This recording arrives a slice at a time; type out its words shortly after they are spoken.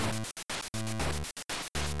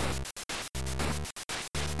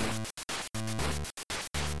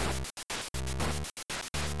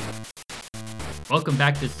Welcome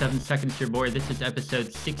back to 7 Seconds to Your Board. This is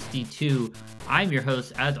episode 62. I'm your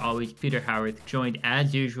host, as always, Peter Howarth, joined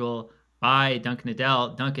as usual by Duncan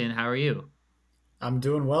Adele. Duncan, how are you? I'm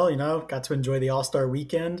doing well, got to enjoy the All-Star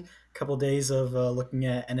weekend, a couple days of looking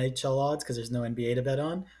at NHL odds because there's no NBA to bet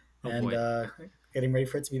on, Oh and boy. getting ready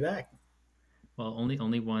for it to be back. Well,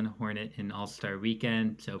 only one Hornet in All-Star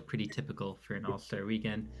weekend, so pretty typical for an All-Star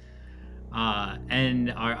weekend. And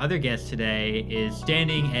our other guest today is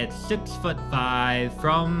standing at 6'5"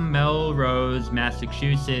 from Melrose,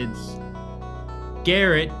 Massachusetts,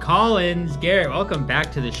 Garrett Collins. Garrett, welcome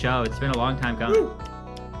back to the show. It's been a long time coming. Woo!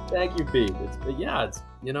 Thank you, Pete. It's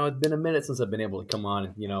been a minute since I've been able to come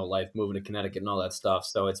on, life moving to Connecticut and all that stuff.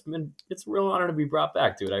 So it's a real honor to be brought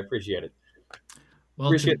back to it. I appreciate it.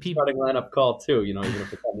 Well, to the Appreciate the people, starting lineup call too, even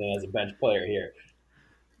if it's coming in as a bench player here.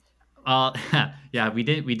 yeah, we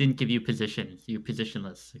didn't give you positions. You're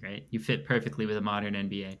positionless, right? You fit perfectly with a modern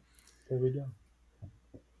NBA. There we go.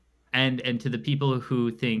 And to the people who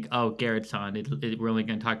think, oh, Garrett's on, we're only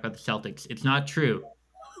going to talk about the Celtics. It's not true.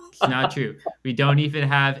 It's not true. We don't even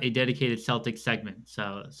have a dedicated Celtics segment.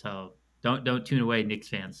 So don't tune away, Knicks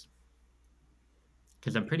fans.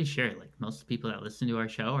 Because I'm pretty sure, like, most people that listen to our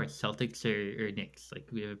show are Celtics or Knicks. Like,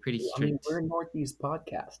 we have a pretty strict. We're a Northeast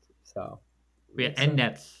podcast, so And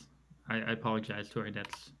Nets. I apologize to our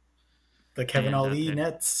Nets. The Kevin fans out Ali there.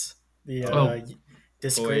 Nets, the Oh,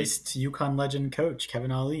 disgraced UConn legend coach,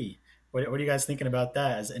 Kevin Ali. What are you guys thinking about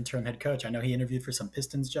that as interim head coach? I know he interviewed for some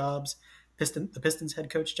Pistons jobs, the Pistons head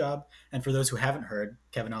coach job. And for those who haven't heard,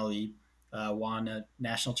 Kevin Ali won a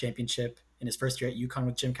national championship in his first year at UConn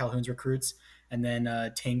with Jim Calhoun's recruits, and then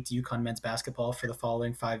tanked UConn men's basketball for the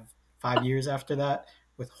following five years after that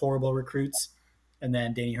with horrible recruits. And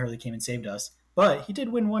then Danny Hurley came and saved us. But he did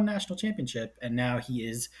win one national championship, and now he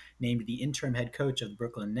is named the interim head coach of the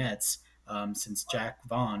Brooklyn Nets since Jack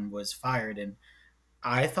Vaughn was fired. And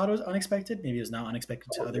I thought it was unexpected. Maybe it was not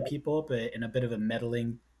unexpected to other people, but in a bit of a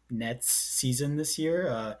meddling Nets season this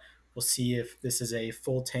year, we'll see if this is a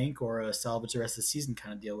full tank or a salvage the rest of the season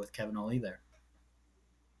kind of deal with Kevin Ali there.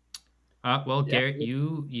 well, Yeah. Garrett,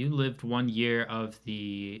 you lived 1 year of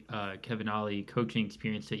the Kevin Ollie coaching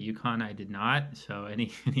experience at UConn. I did not. So any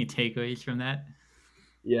takeaways from that?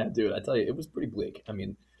 Yeah, dude, I tell you, it was pretty bleak. I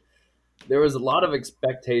mean, there was a lot of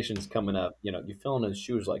expectations coming up. You fill in his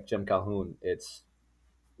shoes like Jim Calhoun, it's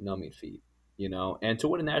no mean feat. And to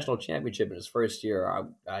win a national championship in his first year,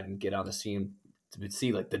 I didn't get on the scene to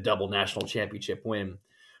see like the double national championship win,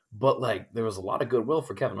 but like there was a lot of goodwill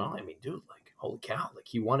for Kevin Ollie. I mean, dude, like holy cow, like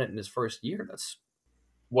he won it in his first year. That's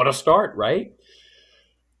what a start, right?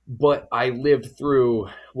 But I lived through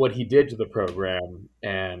what he did to the program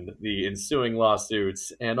and the ensuing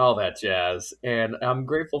lawsuits and all that jazz. And I'm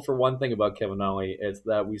grateful for one thing about Kevin Ollie is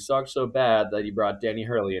that we sucked so bad that he brought Danny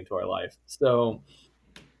Hurley into our life. So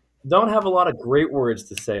don't have a lot of great words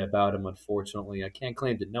to say about him, unfortunately. I can't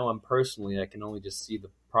claim to know him personally. I can only just see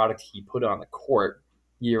the product he put on the court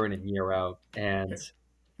year in and year out. And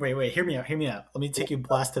Wait, hear me out. Let me take you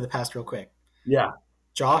blast to the past real quick. yeah,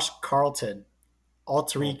 Josh Carlton,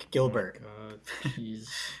 Alterique Gilbert.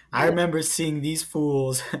 I remember seeing these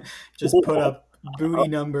fools just put up booty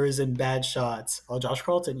numbers and bad shots. Well, Josh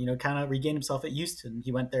Carlton, kind of regained himself at Houston.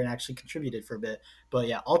 He went there and actually contributed for a bit. But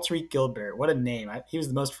yeah, Alterique Gilbert, what a name. He was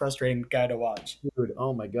the most frustrating guy to watch. dude,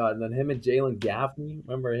 oh my God. And then him and Jalen Gaffney,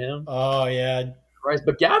 remember him? Oh, yeah. Christ.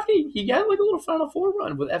 But Gaffney, he got like a little Final Four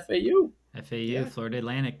run with FAU. FAU, Florida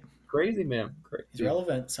Atlantic. Crazy, man. Crazy. He's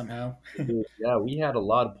relevant somehow. Dude, yeah, we had a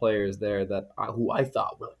lot of players there who I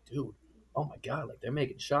thought were like, dude, oh my God, like they're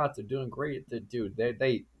making shots, they're doing great. Dude,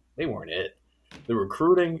 they weren't it. The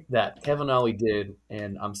recruiting that Kevin Ollie did,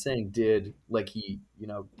 and I'm saying did like he,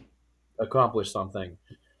 accomplished something.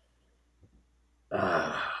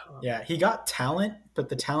 Yeah, he got talent, but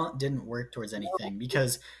the talent didn't work towards anything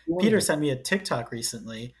because Peter sent me a TikTok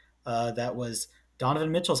recently that was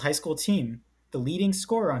Donovan Mitchell's high school team. The leading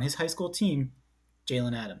scorer on his high school team,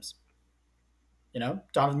 Jalen Adams.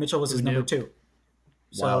 Donovan Mitchell was his number 2.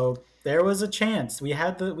 So there was a chance. We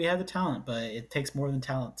had the talent, but it takes more than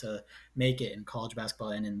talent to make it in college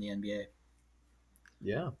basketball and in the NBA.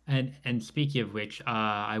 Yeah. And speaking of which,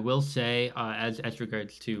 I will say, as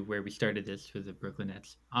regards to where we started this with the Brooklyn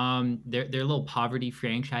Nets, they're a little poverty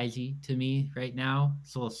franchisey to me right now.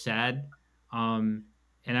 It's a little sad, and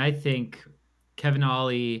I think Kevin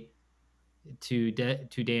Ollie to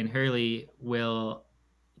Dan Hurley will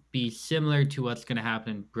be similar to what's going to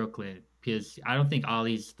happen in Brooklyn, because I don't think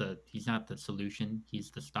Ollie's he's not the solution. He's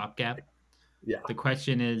the stopgap. Yeah. The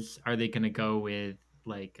question is, are they going to go with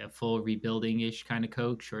like a full rebuilding-ish kind of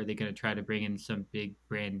coach, or are they going to try to bring in some big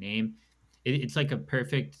brand name? it's like a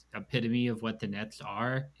perfect epitome of what the Nets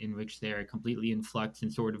are, in which they're completely in flux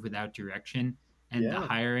and sort of without direction. And the Yeah.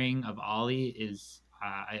 hiring of Ollie is,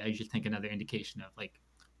 I just think, another indication of like,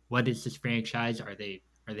 what is this franchise? Are they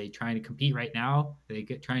trying to compete right now? Are they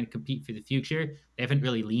trying to compete for the future? They haven't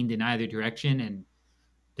really leaned in either direction, and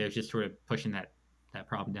they're just sort of pushing that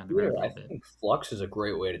problem down the Yeah, road a I little bit. think flux is a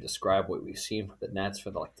great way to describe what we've seen from the Nets for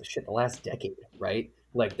the last decade, right?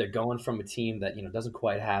 Like they're going from a team that doesn't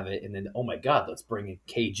quite have it, and then oh my God, let's bring in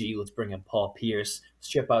KG, let's bring in Paul Pierce,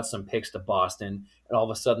 ship out some picks to Boston, and all of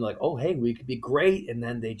a sudden like oh hey we could be great, and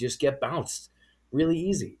then they just get bounced really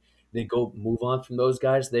easy. They go move on from those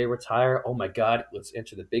guys, they retire. Oh my God, let's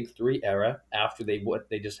enter the big three era after they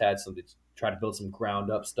just had some try to build some ground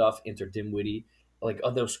up stuff. Enter Dimwitty, like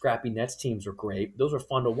those scrappy Nets teams were great. Those were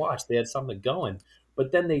fun to watch. They had something going.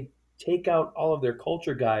 But then they take out all of their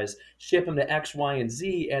culture guys, ship them to X, Y, and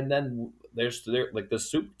Z, and then they're like the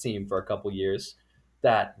super team for a couple years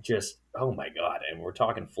that just oh my God. And we're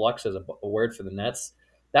talking flux as a word for the Nets.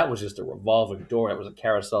 That was just a revolving door. It was a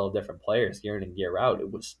carousel of different players year in and year out. It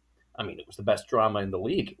was the best drama in the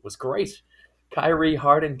league. It was great. Kyrie,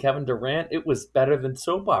 Harden, Kevin Durant. It was better than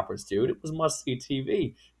soap operas, dude. It was must see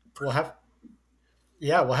TV. We'll have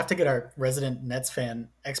Yeah, we'll have to get our resident Nets fan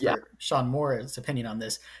Yeah, expert Sean Moore's opinion on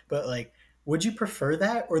this. But like, would you prefer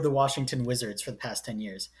that or the Washington Wizards for the past 10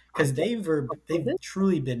 years? Because they've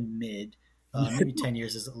truly been mid. Maybe 10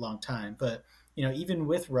 years is a long time, but even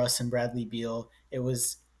with Russ and Bradley Beal, it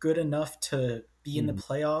was good enough to be in the Mhm.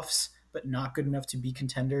 playoffs, but not good enough to be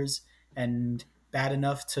contenders, and bad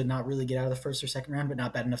enough to not really get out of the first or second round, but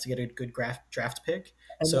not bad enough to get a good draft pick.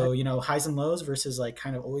 And So highs and lows versus like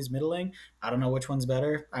kind of always middling. I don't know which one's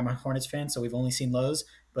better. I'm a Hornets fan, so we've only seen lows,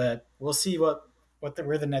 but we'll see where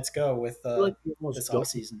the Nets go with feel like you this almost don't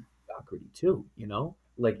offseason. mediocrity too.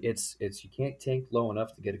 Like it's you can't tank low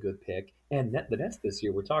enough to get a good pick. And the Nets this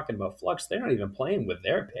year, we're talking about flux. They're not even playing with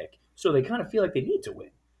their pick, so they kind of feel like they need to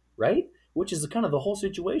win, right? Which is kind of the whole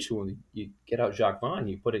situation when you get out Jacques Vaughn,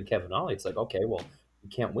 you put in Kevin Ollie. It's like okay, well, you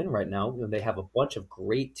can't win right now. They have a bunch of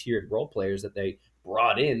great tiered role players that they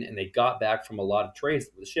brought in and they got back from a lot of trades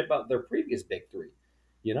to ship out their previous big three.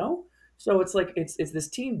 You know, so it's like it's this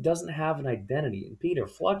team doesn't have an identity. And Peter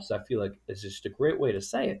Flux, I feel like is just a great way to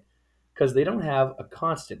say it because they don't have a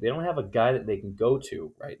constant. They don't have a guy that they can go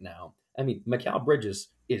to right now. I mean, Mikal Bridges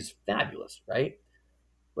is fabulous, right?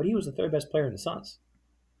 But he was the third best player in the Suns,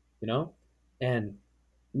 you know, and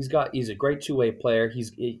he's a great two-way player.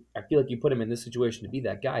 I feel like you put him in this situation to be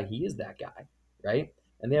that guy. He is that guy, right?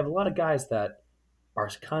 And they have a lot of guys that are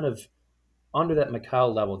kind of under that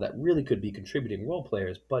Mikal level that really could be contributing role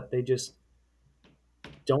players, but they just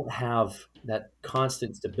don't have that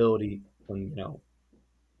constant stability when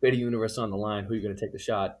fate of universe on the line. Who are you going to take the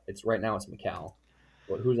shot? It's right now. It's Mikal,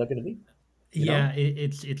 but who's that going to be? You know? Yeah,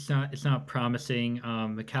 it's not promising.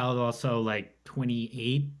 Macau is also like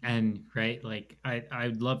 28, and right, like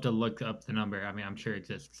I'd love to look up the number. I mean, I'm sure it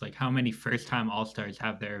exists. Like, how many first time All Stars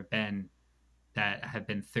have there been that have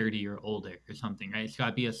been 30 or older or something? Right, it's got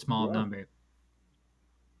to be a small Yeah. number.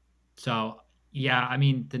 So yeah, I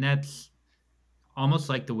mean, the Nets, almost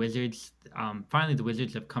like the Wizards. Finally, the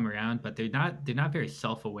Wizards have come around, but they're not very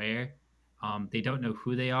self aware. They don't know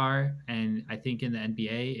who they are, and I think in the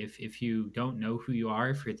NBA, if you don't know who you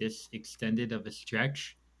are for this extended of a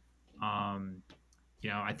stretch, um,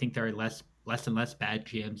 I think there are less and less bad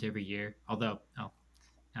GMs every year. Although,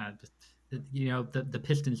 uh, the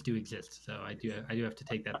Pistons do exist, so I do have to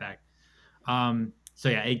take that back. So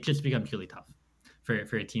yeah, it just becomes really tough for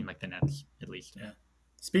a team like the Nets, at least. Yeah.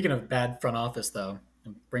 Speaking of bad front office, though,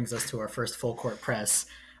 it brings us to our first full court press.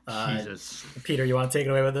 Jesus. Peter, you want to take it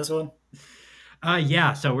away with this one?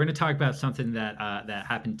 Yeah. So we're gonna talk about something that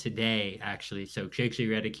happened today, actually. So JJ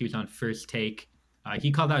Redick, he was on First Take.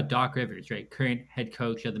 He called out Doc Rivers, right, current head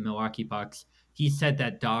coach of the Milwaukee Bucks. He said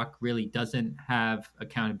that Doc really doesn't have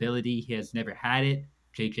accountability. He has never had it.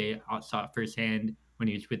 JJ saw it firsthand when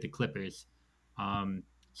he was with the Clippers.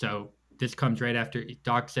 So this comes right after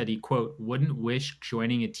Doc said he, quote, wouldn't wish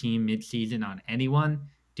joining a team midseason on anyone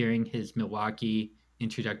during his Milwaukee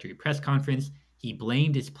introductory press conference. He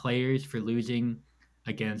blamed his players for losing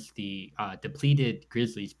against the depleted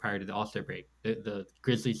Grizzlies prior to the All-Star break. The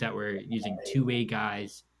Grizzlies that were using two-way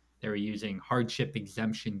guys, that were using hardship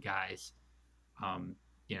exemption guys.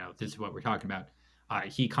 This is what we're talking about.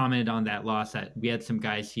 He commented on that loss that we had some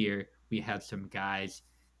guys here. We had some guys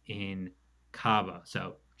in Cabo.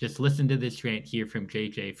 So just listen to this rant here from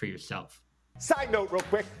JJ for yourself. Side note real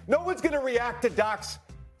quick. No one's going to react to Doc's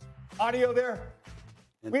audio there.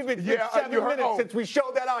 We've been 7 minutes since we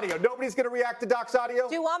showed that audio. Nobody's going to react to Doc's audio?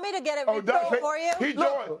 Do you want me to get it repeated for you? You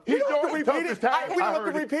don't repeat it. We don't have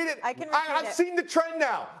to repeat it. I can repeat it. I've seen the trend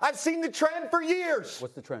now. I've seen the trend for years.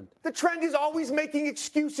 What's the trend? The trend is always making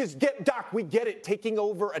excuses. Doc, we get it. Taking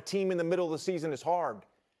over a team in the middle of the season is hard.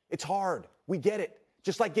 It's hard. We get it.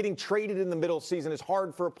 Just like getting traded in the middle of the season is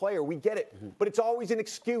hard for a player. We get it. But it's always an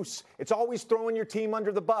excuse. It's always throwing your team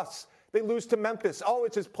under the bus. They lose to Memphis. Oh,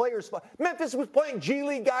 it's his players. Memphis was playing G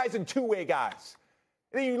League guys and two-way guys.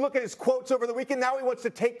 And then you look at his quotes over the weekend. Now he wants to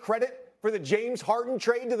take credit for the James Harden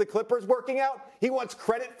trade to the Clippers working out. He wants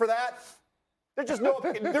credit for that. There's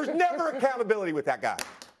never accountability with that guy.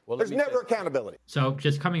 Well, there's never accountability. So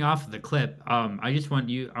just coming off of the clip, I want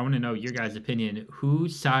to know your guys' opinion.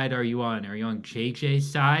 Whose side are you on? Are you on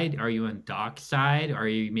JJ's side? Are you on Doc's side? Are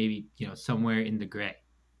you maybe, somewhere in the gray?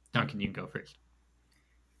 Duncan, you can go first.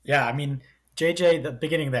 Yeah, I mean, JJ, the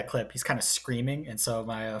beginning of that clip, he's kind of screaming, and so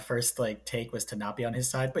my first take was to not be on his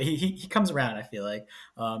side, but he comes around, I feel like,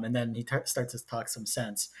 and then he starts to talk some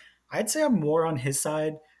sense. I'd say I'm more on his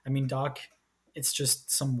side. I mean, Doc, it's just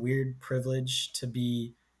some weird privilege to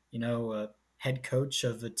be, a head coach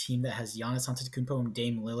of a team that has Giannis Antetokounmpo and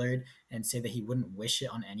Dame Lillard, and say that he wouldn't wish it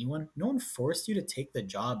on anyone. No one forced you to take the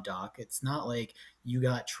job, Doc. It's not like you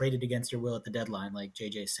got traded against your will at the deadline, like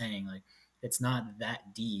JJ's saying. It's not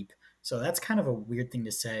that deep. So that's kind of a weird thing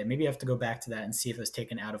to say. Maybe I have to go back to that and see if it was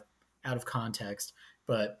taken out of context.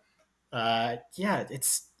 But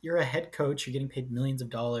you're a head coach. You're getting paid millions of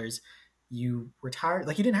dollars. You retired.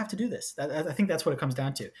 You didn't have to do this. I think that's what it comes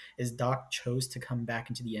down to, is Doc chose to come back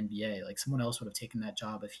into the NBA. Someone else would have taken that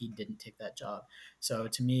job if he didn't take that job. So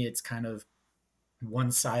to me, it's kind of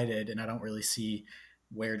one-sided, and I don't really see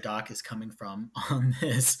where Doc is coming from on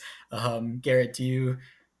this. Garrett,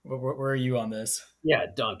 where are you on this? Yeah,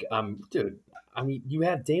 Dunk. Dude, I mean, you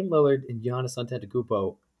have Dame Lillard and Giannis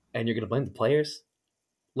Antetokounmpo, and you're going to blame the players?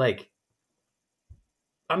 Let's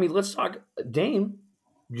talk. Dame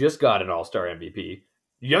just got an All-Star MVP.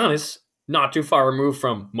 Giannis, not too far removed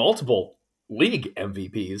from multiple league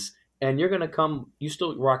MVPs. And you're going to come, you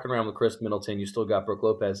still rocking around with Chris Middleton, you still got Brook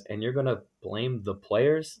Lopez, and you're going to blame the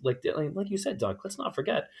players? Like you said, Dunk, let's not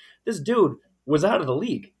forget, this dude was out of the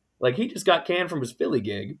league. He just got canned from his Philly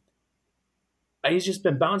gig. He's just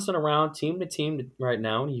been bouncing around team to team right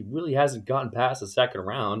now, and he really hasn't gotten past the second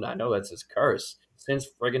round. I know that's his curse since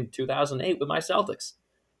friggin' 2008 with my Celtics.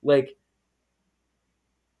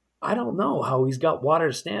 I don't know how he's got water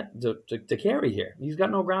to stand to carry here. He's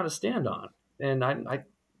got no ground to stand on, and I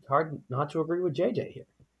hard not to agree with JJ here.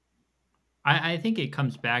 I think it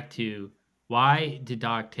comes back to, why did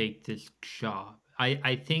Doc take this job?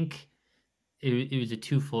 I think it was a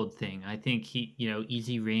twofold thing. I think he,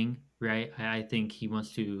 easy ring, right? I think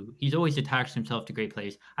he's always attached himself to great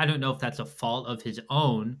players. I don't know if that's a fault of his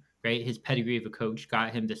own, right? His pedigree of a coach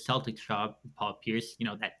got him the Celtics job with Paul Pierce,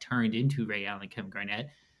 that turned into Ray Allen, Kevin Garnett.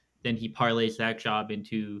 Then he parlays that job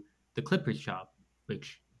into the Clippers job,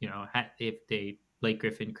 which, if they, Blake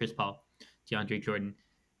Griffin, Chris Paul, DeAndre Jordan,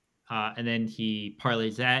 and then he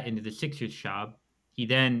parlays that into the Sixers job. He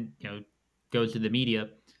then, goes to the media,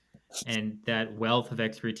 and that wealth of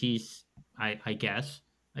expertise, I guess,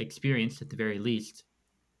 experience at the very least,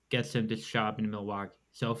 gets him this job in Milwaukee.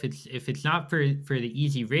 So if it's not for the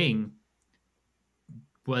easy ring,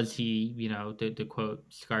 was he, to quote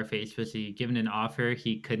Scarface, was he given an offer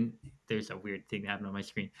he couldn't? There's a weird thing that happened on my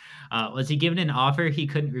screen. Was he given an offer he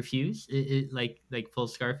couldn't refuse? Like full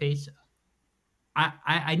Scarface.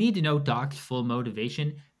 I need to know Doc's full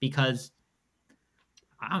motivation, because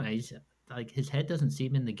I don't know. He's, his head doesn't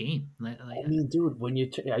seem in the game. I mean, dude, when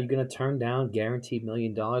are you going to turn down guaranteed $1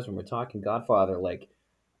 million when we're talking Godfather?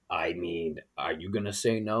 Are you going to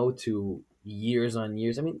say no to years on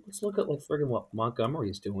years? I mean, let's look at friggin' what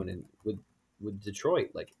Montgomery's doing with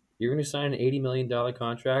Detroit. You're going to sign an $80 million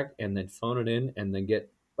contract and then phone it in, and then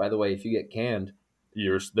by the way, if you get canned,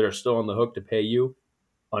 they're still on the hook to pay you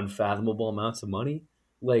unfathomable amounts of money.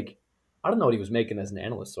 I don't know what he was making as an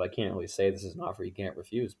analyst, so I can't really say this is an offer you can't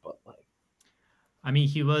refuse, but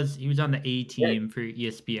he was on the A team for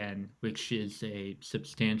ESPN, which is a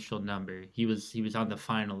substantial number. He was on the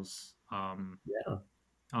finals, on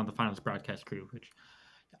the finals broadcast crew. Which,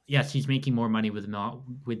 yes, he's making more money with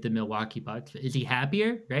the Milwaukee Bucks. Is he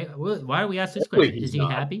happier? Right? Why do we ask this question? Is he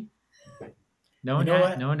happy? No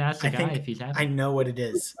one asked the guy if he's happy. I know what it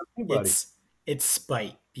is. It's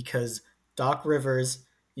spite, because Doc Rivers,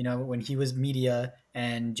 when he was media,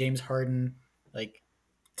 and James Harden,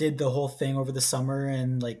 did the whole thing over the summer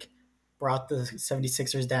and brought the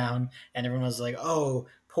 76ers down, and everyone was like, oh,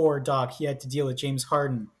 poor Doc, he had to deal with James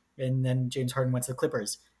Harden. And then James Harden went to the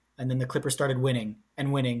Clippers. And then the Clippers started winning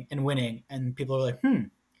and winning and winning. And people are like,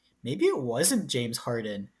 maybe it wasn't James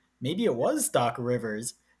Harden. Maybe it was Doc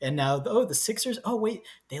Rivers. And now, the Sixers, oh, wait,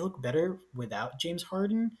 they look better without James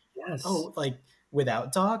Harden. Yes. Oh, like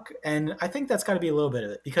without Doc. And I think that's got to be a little bit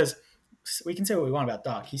of it, because we can say what we want about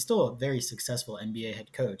Doc. He's still a very successful NBA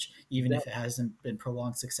head coach, even if it hasn't been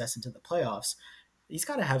prolonged success into the playoffs. He's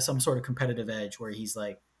got to have some sort of competitive edge where he's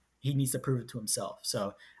like, he needs to prove it to himself.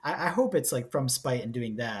 So I hope it's like from spite and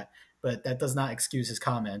doing that, but that does not excuse his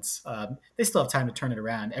comments. They still have time to turn it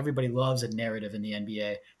around. Everybody loves a narrative in the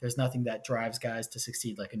NBA. There's nothing that drives guys to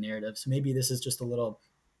succeed like a narrative. So maybe this is just a little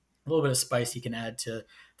bit of spice he can add to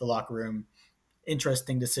the locker room.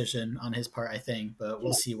 Interesting decision on his part, I think, but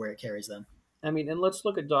we'll see where it carries them. I mean, and let's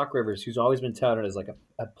look at Doc Rivers, who's always been touted as like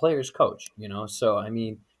a player's coach, you know? So, I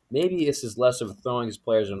mean, maybe this is less of throwing his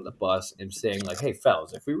players under the bus and saying like, hey,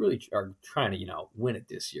 fellas, if we really are trying to, win it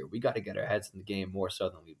this year, we got to get our heads in the game more so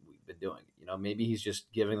than we've been doing. Maybe he's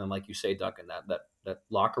just giving them, like you say, Duncan, that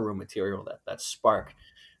locker room material, that spark,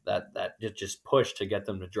 that just push to get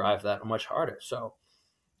them to drive that much harder. So,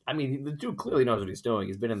 I mean, the dude clearly knows what he's doing.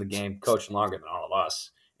 He's been in the game coaching longer than all of us.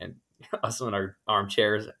 And us in our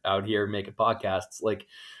armchairs out here making podcasts, like,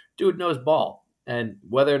 dude knows ball. And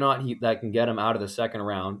whether or not that can get him out of the second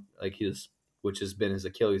round, which has been his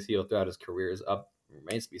Achilles heel throughout his career,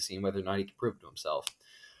 remains to be seen whether or not he can prove it to himself.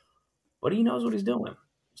 But he knows what he's doing.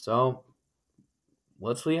 So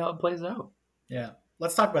let's see how it plays out. Yeah.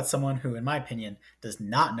 Let's talk about someone who, in my opinion, does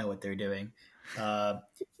not know what they're doing.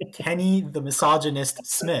 Kenny the misogynist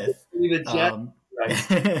Smith. No,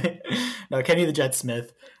 Kenny the Jet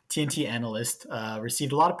Smith, TNT analyst,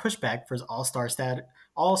 received a lot of pushback for his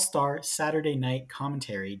All-Star Saturday night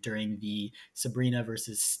commentary during the Sabrina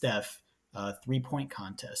versus Steph 3-point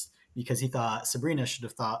contest, because he thought Sabrina should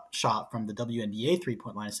have shot from the WNBA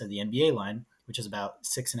 3-point line instead of the NBA line, which is about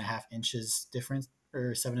 6.5 inches difference,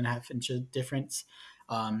 or 7.5 inches difference.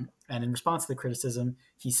 And in response to the criticism,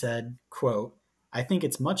 he said, quote, "I think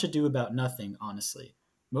it's much ado about nothing, honestly.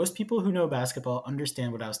 Most people who know basketball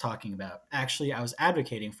understand what I was talking about. Actually, I was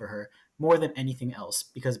advocating for her more than anything else,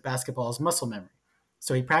 because basketball is muscle memory.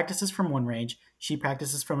 So he practices from one range, she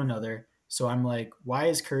practices from another. So I'm like, why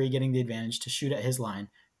is Curry getting the advantage to shoot at his line?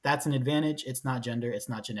 That's an advantage. It's not gender. It's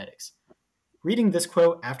not genetics." Reading this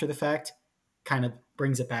quote after the fact kind of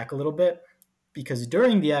brings it back a little bit, because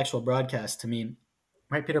during the actual broadcast, to me,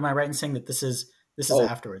 right, Peter, am I right in saying that this is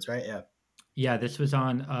afterwards, right? Yeah. Yeah, this was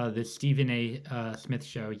on the Stephen A. Smith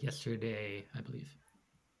show yesterday, I believe.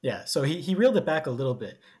 Yeah, so he reeled it back a little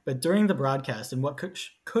bit. But during the broadcast, and what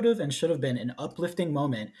could have and should have been an uplifting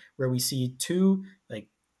moment where we see two like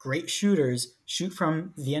great shooters shoot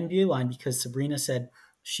from the NBA line, because Sabrina said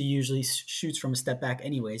she usually shoots from a step back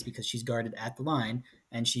anyways because she's guarded at the line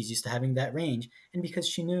and she's used to having that range, and because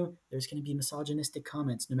she knew there's going to be misogynistic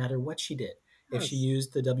comments no matter what she did. If she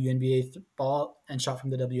used the WNBA ball and shot from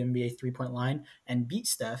the WNBA 3-point line and beat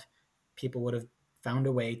Steph, people would have found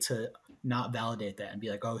a way to not validate that and be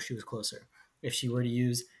like, oh, she was closer. If she were to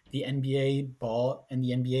use the NBA ball and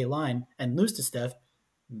the NBA line and lose to Steph,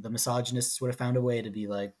 the misogynists would have found a way to be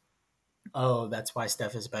like, oh, that's why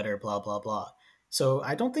Steph is better, blah, blah, blah. So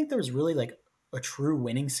I don't think there was really like a true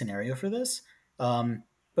winning scenario for this.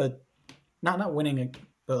 But not winning,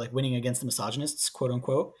 but like winning against the misogynists, quote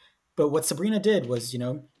unquote. But what Sabrina did was,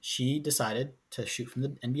 she decided to shoot from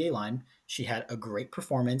the NBA line. She had a great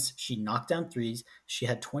performance. She knocked down threes. She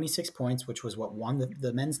had 26 points, which was what won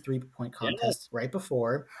the men's 3-point contest right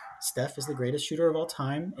before. Steph is the greatest shooter of all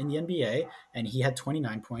time in the NBA, and he had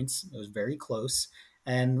 29 points. It was very close.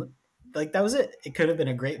 And like that was it. It could have been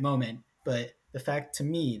a great moment. But the fact to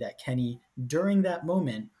me that Kenny, during that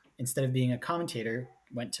moment, instead of being a commentator,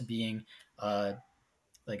 went to being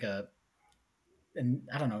like a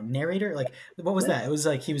narrator. Like, what was that? It was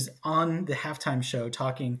like he was on the halftime show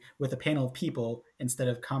talking with a panel of people instead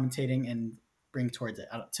of commentating and bring towards it.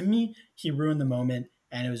 To me, he ruined the moment,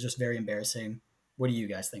 and it was just very embarrassing. What do you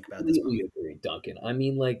guys think about this moment? I agree, Duncan. I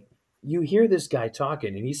mean, like, you hear this guy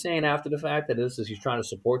talking, and he's saying after the fact that he's trying to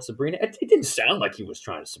support Sabrina. It didn't sound like he was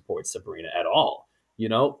trying to support Sabrina at all.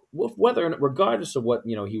 Regardless of what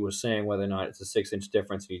he was saying, whether or not it's a 6-inch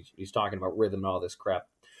difference, he's talking about rhythm and all this crap.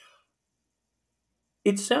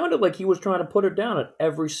 It sounded like he was trying to put her down at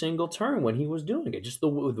every single turn when he was doing it. Just the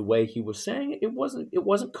way he was saying it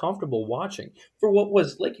wasn't comfortable watching for what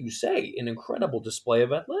was, like you say, an incredible display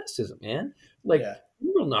of athleticism, man. Like,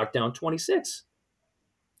 you will knock down 26.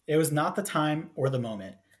 It was not the time or the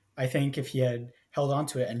moment. I think if he had held on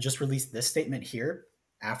to it and just released this statement here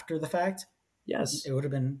after the fact, yes, it would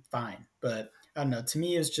have been fine. But I don't know. To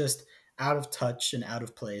me, it was just out of touch and out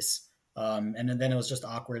of place. And then it was just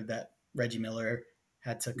awkward that Reggie Miller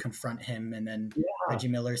had to confront him, and then Reggie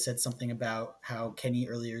Miller said something about how Kenny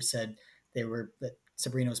earlier said that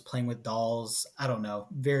Sabrina was playing with dolls. I don't know,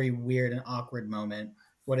 very weird and awkward moment.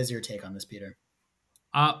 What is your take on this, Peter?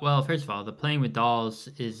 Well, first of all, the playing with dolls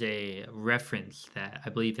is a reference that I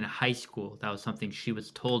believe in high school that was something she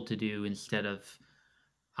was told to do instead of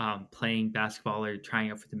playing basketball or trying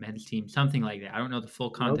out for the men's team, something like that. I don't know the full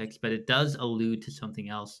context, but it does allude to something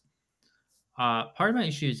else. Part of my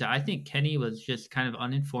issue is that I think Kenny was just kind of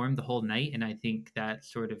uninformed the whole night, and I think that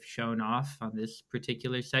sort of shown off on this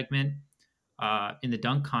particular segment. In the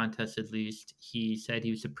dunk contest, at least, he said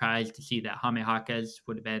he was surprised to see that Jaime Jaquez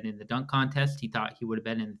would have been in the dunk contest. He thought he would have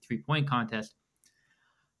been in the 3-point contest.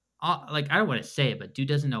 Like, I don't want to say it, but dude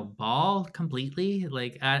doesn't know ball completely.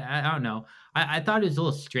 Like, I don't know. I thought it was a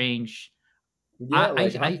little strange. Yeah,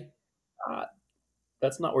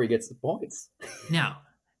 that's not where he gets the points. No.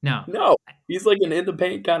 No, he's like an in the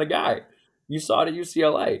paint kind of guy. You saw it at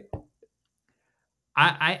UCLA.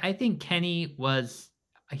 I think Kenny was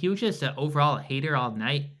just an overall hater all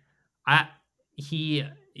night. He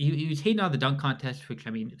was hating on the dunk contest, which, I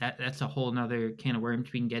mean, that's a whole nother can of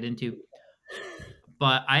worms we can get into.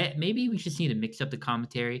 But maybe we just need to mix up the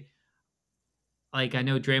commentary. Like, I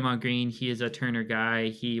know Draymond Green, he is a Turner guy.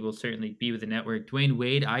 He will certainly be with the network. Dwayne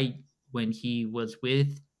Wade, when he was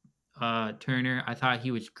with Turner, I thought he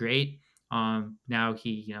was great. Now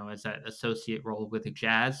he, has that associate role with the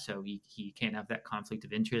Jazz, so he can't have that conflict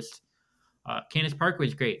of interest. Candace Parker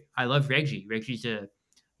is great. I love Reggie.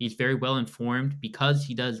 He's very well informed because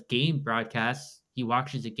he does game broadcasts. He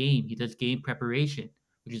watches a game. He does game preparation,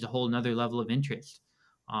 which is a whole nother level of interest.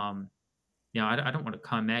 I don't want to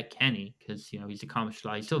come at Kenny because he's accomplished a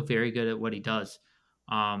lot. He's still very good at what he does.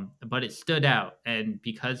 But it stood out, and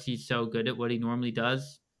because he's so good at what he normally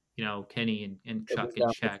does, Kenny and Chuck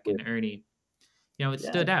and Shaq and Ernie, it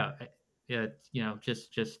stood out. Yeah,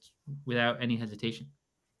 just without any hesitation.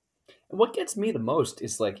 What gets me the most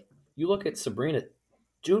is, like, you look at Sabrina,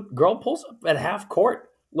 dude, girl pulls up at half court.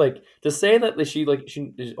 Like, to say that she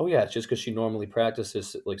it's just because she normally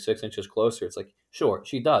practices like 6 inches closer. It's like, sure,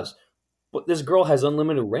 she does, but this girl has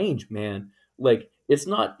unlimited range, man. Like, it's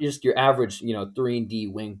not just your average, 3-and-D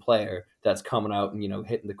wing player that's coming out and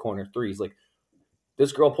hitting the corner threes. Like,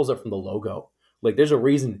 this girl pulls up from the logo. Like, there's a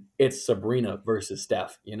reason it's Sabrina versus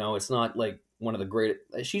Steph. It's not like one of the great.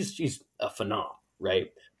 She's a phenom,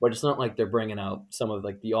 right? But it's not like they're bringing out some of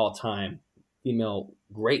like the all-time female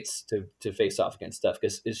greats to face off against Steph,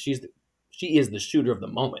 because she is the shooter of the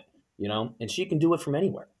moment, and she can do it from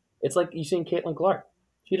anywhere. It's like you seen Caitlin Clark.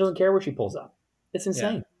 She doesn't care where she pulls up. It's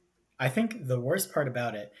insane. Yeah. I think the worst part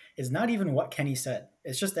about it is not even what Kenny said.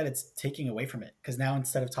 It's just that it's taking away from it. Because now,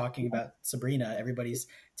 instead of talking about Sabrina, everybody's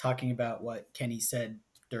talking about what Kenny said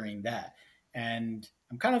during that. And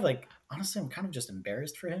I'm kind of like, honestly, I'm kind of just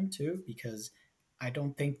embarrassed for him too, because I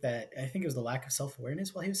think it was the lack of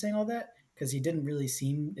self-awareness while he was saying all that, because it didn't really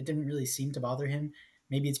seem to bother him.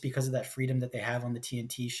 Maybe it's because of that freedom that they have on the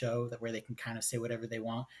TNT show, that where they can kind of say whatever they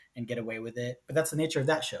want and get away with it. But that's the nature of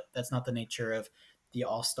that show. That's not the nature of the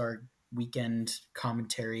All-Star Weekend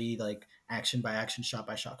commentary, like action by action, shot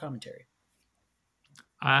by shot commentary.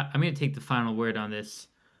 I'm going to take the final word on this.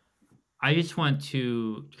 I just want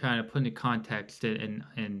to kind of put into context and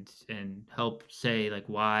help say, like,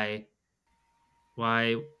 why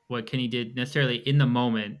what Kenny did necessarily in the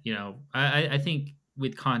moment. I think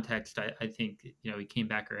with context, I think he came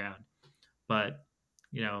back around. But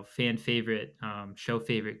fan favorite, show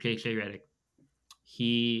favorite, J.J. Redick,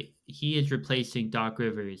 he is replacing Doc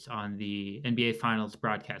Rivers on the NBA Finals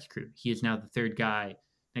broadcast crew. He is now the third guy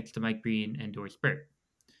next to Mike Breen and Doris Burke.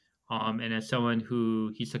 And as someone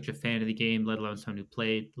who he's such a fan of the game, let alone someone who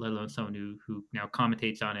played, let alone someone who now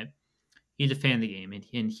commentates on it, he's a fan of the game.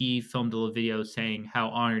 And he filmed a little video saying how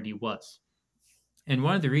honored he was. And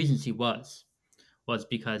one of the reasons he was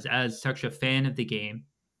because, as such a fan of the game,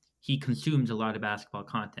 he consumes a lot of basketball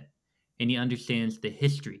content. And he understands the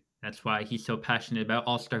history. That's why he's so passionate about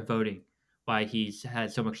All-Star voting, why he's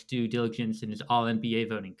had so much due diligence in his All-NBA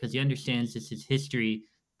voting, because he understands this is history.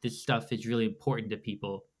 This stuff is really important to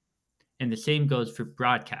people. And the same goes for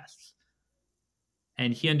broadcasts.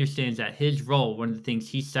 And he understands that his role, one of the things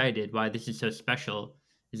he cited why this is so special,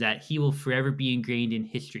 is that he will forever be ingrained in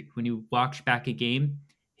history. When you watch back a game,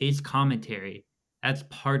 his commentary, that's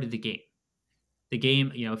part of the game. The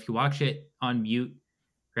game, if you watch it on mute,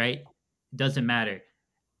 right, it doesn't matter.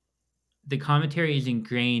 The commentary is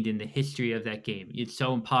ingrained in the history of that game. It's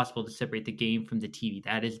so impossible to separate the game from the TV.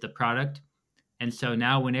 That is the product. And so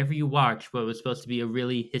now whenever you watch what was supposed to be a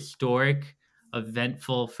really historic,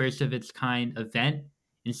 eventful, first of its kind event,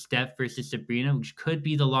 in Steph versus Sabrina, which could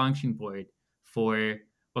be the launching board for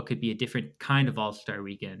what could be a different kind of All-Star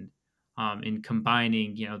weekend, in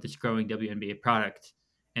combining, this growing WNBA product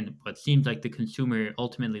and what seems like the consumer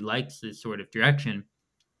ultimately likes this sort of direction.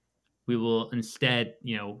 We will instead,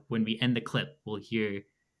 when we end the clip, we'll hear,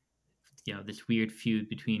 this weird feud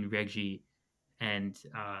between Reggie and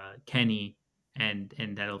Kenny, and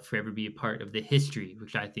that'll forever be a part of the history,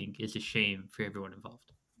 which I think is a shame for everyone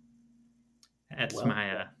involved. That's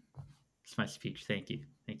my speech. Thank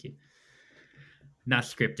you. Not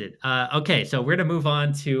scripted. Okay, so we're gonna move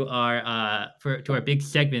on to our big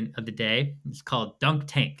segment of the day. It's called Dunk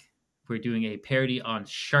Tank. We're doing a parody on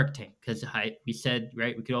Shark Tank because we said,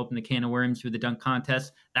 right, we could open the can of worms with the dunk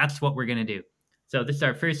contest. That's what we're gonna do. So this is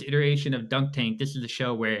our first iteration of Dunk Tank. This is a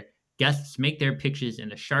show where guests make their pitches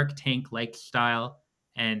in a Shark Tank-like style,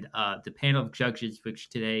 and the panel of judges, which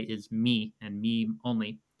today is me and me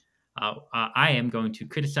only, I am going to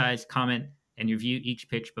criticize, comment, and review each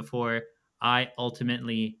pitch before I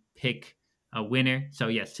ultimately pick a winner. So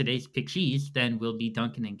yes, today's pitchees then will be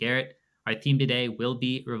Duncan and Garrett. Our theme today will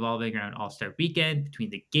be revolving around All-Star Weekend, between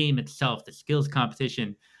the game itself, the skills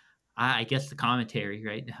competition, I guess the commentary,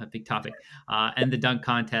 right? A big topic, and the dunk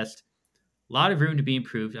contest. A lot of room to be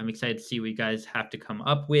improved. I'm excited to see what you guys have to come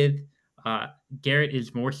up with. Garrett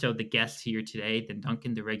is more so the guest here today than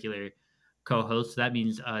Duncan, the regular co-host. So that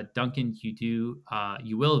means, Duncan, you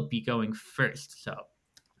will be going first. So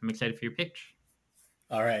I'm excited for your pitch.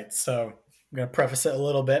 All right, so I'm going to preface it a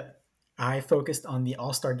little bit. I focused on the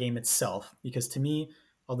All-Star game itself because to me,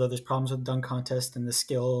 although there's problems with the dunk contest and the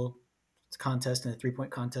skill contest and the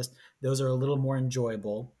three-point contest, those are a little more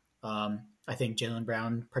enjoyable. I think Jaylen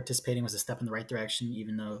Brown participating was a step in the right direction,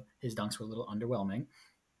 even though his dunks were a little underwhelming.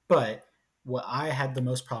 But what I had the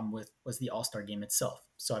most problem with was the All-Star game itself.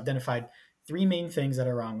 So I've identified 3 main things that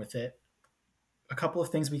are wrong with it, a couple of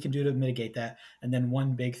things we can do to mitigate that, and then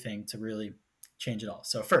one big thing to really change it all.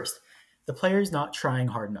 So first, the players not trying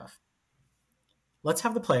hard enough. Let's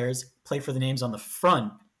have the players play for the names on the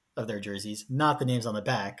front of their jerseys, not the names on the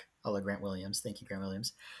back, a la Grant Williams. Thank you, Grant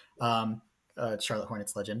Williams. Charlotte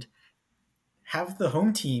Hornets legend. Have the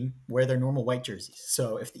home team wear their normal white jerseys.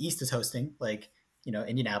 So if the East is hosting, like,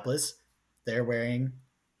 Indianapolis, they're wearing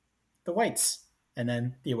the whites. And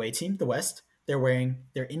then the away team, the West, they're wearing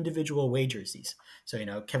their individual away jerseys. So,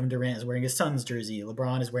 Kevin Durant is wearing his Suns jersey.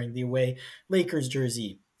 LeBron is wearing the away Lakers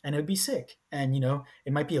jersey. And it would be sick. And,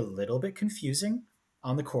 it might be a little bit confusing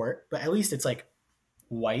on the court, but at least it's like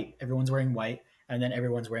white. Everyone's wearing white. And then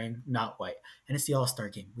everyone's wearing not white. And it's the All-Star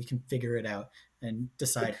game. We can figure it out and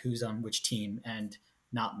decide who's on which team and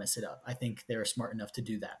not mess it up. I think they're smart enough to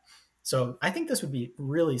do that. So I think this would be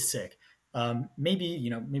really sick.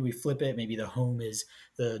 Maybe we flip it. Maybe the home is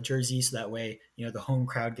the jersey, so that way, the home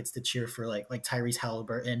crowd gets to cheer for like Tyrese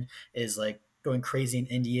Halliburton is like going crazy in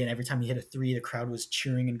Indy, and every time he hit a 3, the crowd was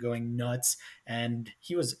cheering and going nuts, and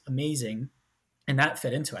he was amazing. And that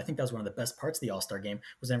fed into, I think that was one of the best parts of the All-Star game,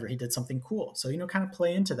 was whenever he did something cool. So, kind of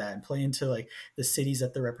play into that and play into like the cities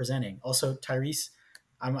that they're representing. Also, Tyrese,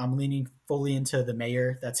 I'm leaning fully into the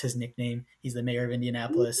mayor. That's his nickname. He's the mayor of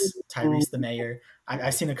Indianapolis. Tyrese the mayor.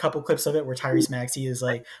 I've seen a couple clips of it where Tyrese Maxey is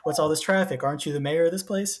like, "What's all this traffic? Aren't you the mayor of this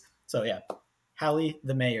place?" So yeah, Hallie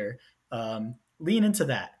the mayor. Lean into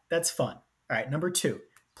that. That's fun. All right, number 2,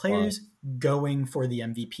 players going for the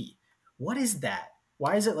MVP. What is that?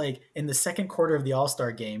 Why is it like in the second quarter of the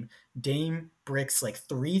All-Star game, Dame bricks like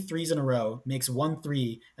 3 threes in a row, makes 1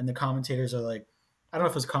 3, and the commentators are like, I don't know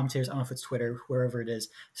if it's commentators, I don't know if it's Twitter, wherever it is,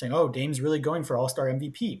 saying, "Oh, Dame's really going for All-Star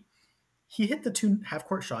MVP." He hit the 2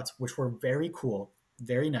 half-court shots, which were very cool,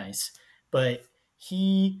 very nice, but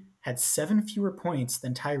he had 7 fewer points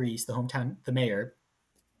than Tyrese, the mayor,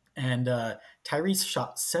 and Tyrese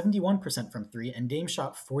shot 71% from 3, and Dame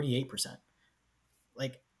shot 48%.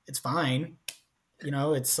 Like, it's fine.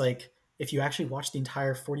 It's like, if you actually watch the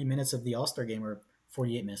entire 40 minutes of the All-Star game, or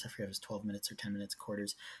 48 minutes, I forget if it was 12 minutes or 10 minutes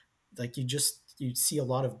quarters, like you see a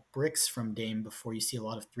lot of bricks from Dame before you see a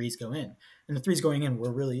lot of threes go in, and the threes going in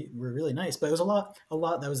were really nice, but it was a lot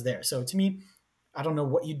that was there. So to me, I don't know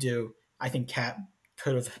what you do. I think Cat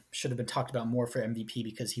should have been talked about more for MVP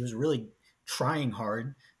because he was really trying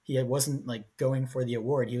hard. He wasn't like going for the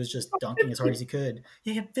award. He was just dunking as hard as he could.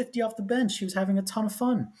 He had 50 off the bench. He was having a ton of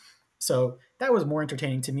fun. So that was more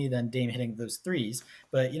entertaining to me than Dame hitting those threes.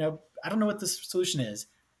 But, I don't know what the solution is.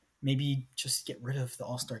 Maybe just get rid of the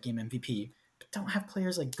All-Star game MVP, but don't have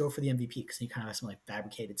players like go for the MVP because you kind of have some like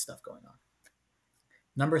fabricated stuff going on.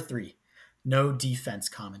 Number 3, no defense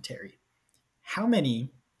commentary. How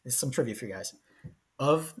many, this is some trivia for you guys,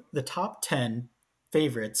 of the top 10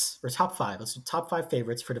 favorites, or top 5, let's do top 5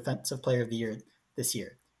 favorites for Defensive Player of the Year this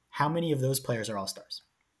year, how many of those players are all-stars?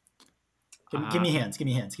 Give me hands.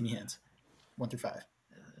 1 through 5.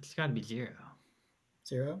 It's got to be 0.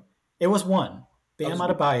 0? It was 1. Bam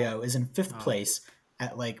Adebayo is in 5th place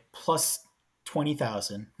at like plus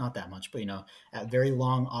 20,000. Not that much, but at very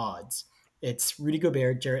long odds. It's Rudy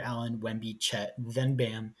Gobert, Jarrett Allen, Wemby, Chet, then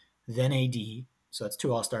Bam, then AD. So that's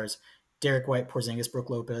 2 all-stars. Derek White, Porzingis, Brook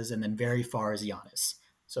Lopez, and then very far is Giannis.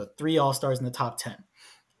 So 3 all-stars in the top 10.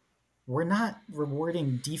 We're not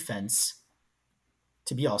rewarding defense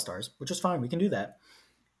to be all-stars, which is fine. We can do that.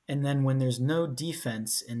 And then when there's no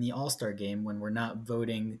defense in the all-star game, when we're not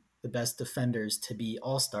voting the best defenders to be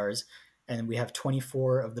all-stars, and we have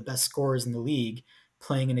 24 of the best scorers in the league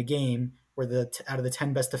playing in a game where out of the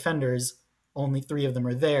 10 best defenders, only 3 of them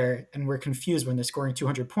are there, and we're confused when they're scoring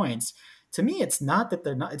 200 points. To me, it's not that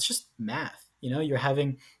they're not. It's just math. You're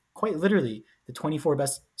having quite literally the 24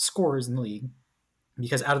 best scorers in the league,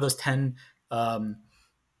 because out of those 10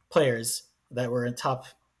 players that were in top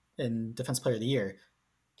in Defense Player of the Year,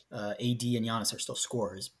 AD and Giannis are still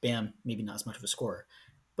scorers. Bam, maybe not as much of a scorer,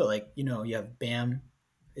 but you have Bam.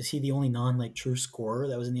 Is he the only true scorer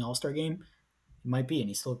that was in the All-Star game? He might be, and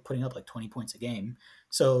he's still putting up 20 points a game.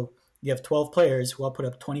 So you have 12 players who all put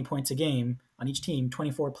up 20 points a game on each team,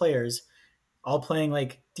 24 players, all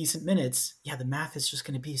playing decent minutes. Yeah, the math is just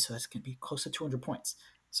going to be, so it's going to be close to 200 points.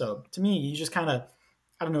 So to me, you just kind of,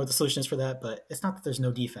 I don't know what the solution is for that, but it's not that there's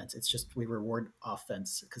no defense. It's just we reward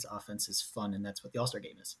offense because offense is fun, and that's what the All-Star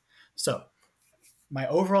game is. So my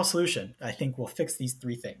overall solution, I think, will fix these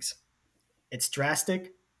 3 things. It's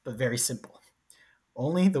drastic, but very simple.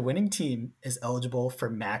 Only the winning team is eligible for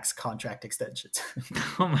max contract extensions.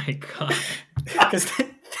 Oh my God. Because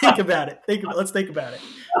think about it. Let's think about it.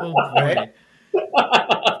 Oh boy. Right?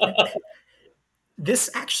 This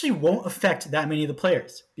actually won't affect that many of the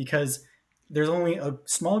players because there's only a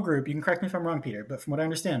small group. You can correct me if I'm wrong, Peter, but from what I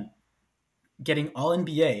understand, getting all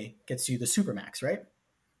NBA gets you the Supermax, right?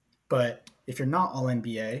 But if you're not all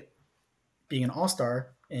NBA, being an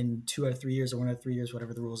all-star in 2 out of 3 years or 1 out of 3 years,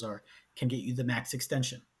 whatever the rules are, can get you the max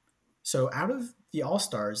extension. So out of the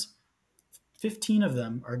all-stars, 15 of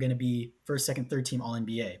them are going to be first, second, third team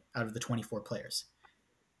all-NBA out of the 24 players.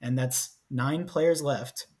 And that's 9 players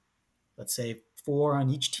left, let's say 4 on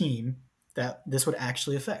each team, that this would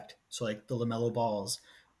actually affect. So the LaMelo Balls,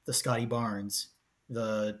 the Scotty Barnes,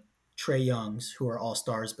 the Trae Youngs, who are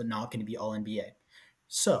all-stars but not going to be all-NBA.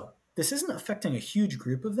 So this isn't affecting a huge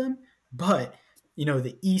group of them, but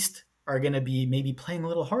the East are going to be maybe playing a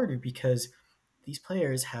little harder because these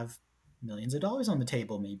players have millions of dollars on the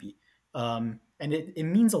table maybe. And it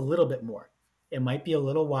means a little bit more. It might be a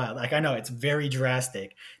little wild. I know it's very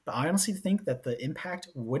drastic, but I honestly think that the impact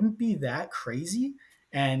wouldn't be that crazy.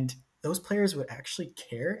 And those players would actually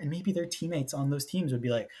care. And maybe their teammates on those teams would be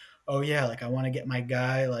like, oh yeah, I want to get my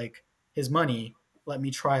guy, his money. Let me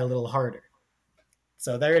try a little harder.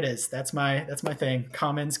 So there it is. That's my thing.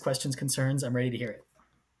 Comments, questions, concerns. I'm ready to hear it.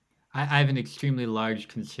 I have an extremely large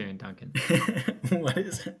concern, Duncan. What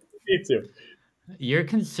is it? Me too. You're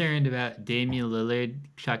concerned about Damian Lillard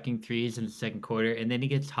chucking threes in the second quarter, and then he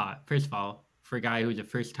gets hot. First of all, for a guy who's a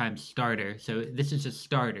first-time starter, so this is a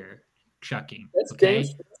starter chucking. That's okay?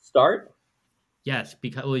 Dame's start? Yes,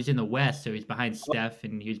 because he's in the West, so he's behind Steph,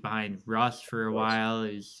 and he was behind Russ for a while.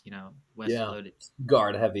 It was, West loaded.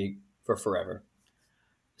 Guard heavy for forever.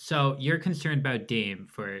 So you're concerned about Dame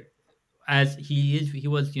as he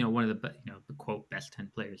was, one of the, the quote best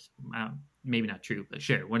 10 players. Maybe not true, but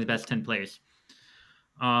sure, one of the best 10 players.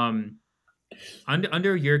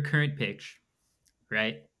 Under your current pitch,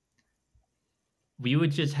 right? We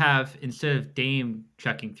would just have, instead of Dame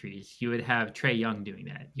chucking threes, you would have Trae Young doing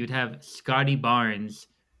that. You'd have Scotty Barnes,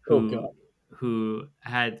 who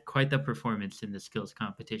had quite the performance in the skills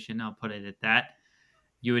competition. I'll put it at that.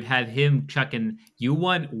 You would have him chucking. You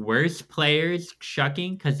want worse players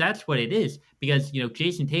chucking? Because that's what it is. Because,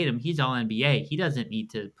 Jason Tatum, he's all NBA. He doesn't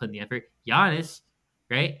need to put in the effort. Giannis,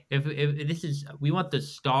 right? If this is, we want the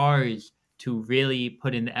stars to really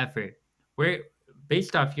put in the effort. We're,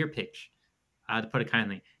 based off your pitch, to put it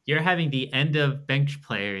kindly, you're having the end of bench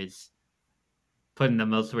players put in the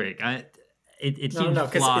most work. It seems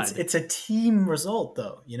flawed. Because it's a team result,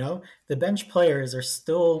 though. The bench players are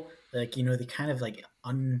still they kind of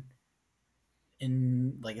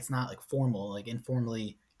it's not formal,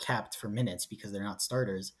 informally capped for minutes because they're not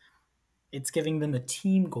starters. It's giving them a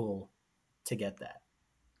team goal to get that.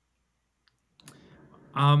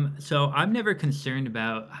 So I'm never concerned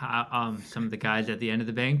about how some of the guys at the end of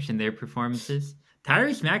the bench and their performances.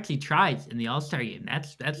 Tyrese Maxey tries in the All-Star game.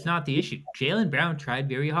 That's not the issue. Jaylen Brown tried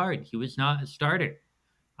very hard. He was not a starter.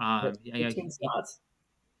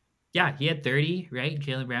 Yeah, he had 30, right?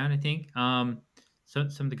 Jaylen Brown, I think. Some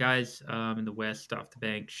of the guys in the West off the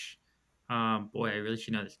bench. Boy, I really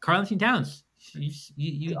should know this. Karl-Anthony Towns. You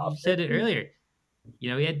said it earlier. He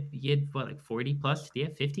had what, like 40 plus? Did he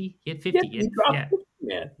have 50? He had 50. He dropped Yeah. 50,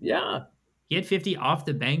 man. Yeah. He had 50 off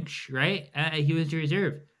the bench, right? He was a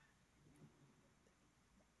reserve.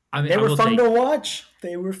 I mean, They I were will fun say, to watch.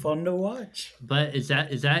 They were fun to watch. but is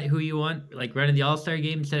that who you want, like, running the All-Star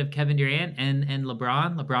game instead of Kevin Durant and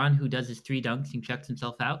LeBron? LeBron, who does his 3 dunks and checks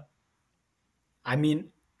himself out? I mean,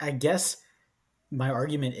 I guess my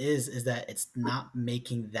argument is that it's not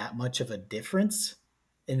making that much of a difference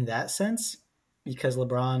in that sense because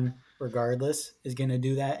LeBron, regardless, is going to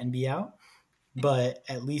do that and be out. But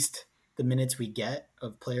at least the minutes we get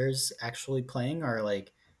of players actually playing are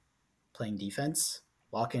like playing defense,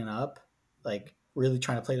 locking up, like really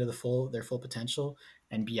trying to play to their full potential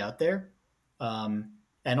and be out there. And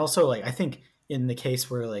also, like, I think in the case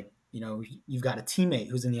where, like, you've got a teammate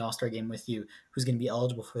who's in the All-Star game with you who's going to be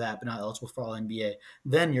eligible for that but not eligible for All NBA,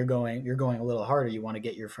 then you're going a little harder. You want to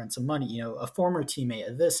get your friend some money, a former teammate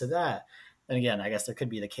of this or that. And again, I guess there could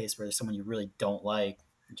be the case where there's someone you really don't like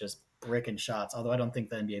just bricking shots, although I don't think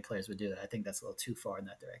the NBA players would do that. I think that's a little too far in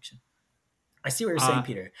that direction. I see what you're saying,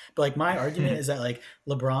 Peter. But like my argument is that like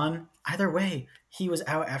LeBron, either way, he was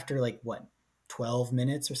out after like what, 12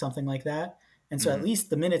 minutes or something like that. And so at least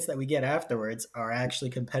the minutes that we get afterwards are actually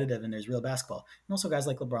competitive and there's real basketball. And also guys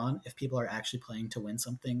like LeBron, if people are actually playing to win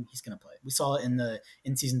something, he's going to play. We saw it in the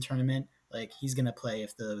in-season tournament. Like he's going to play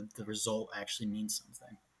if the result actually means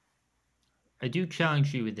something. I do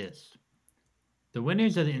challenge you with this. The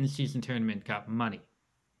winners of the in-season tournament got money.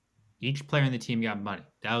 Each player on the team got money.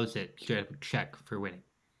 That was it. Straight up check for winning.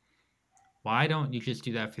 Why don't you just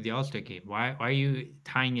do that for the All-Star game? Why are you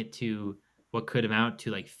tying it to what could amount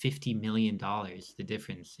to like $50 million, the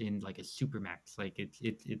difference in like a supermax? Like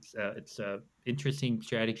it's a interesting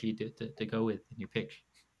strategy to go with in your pitch.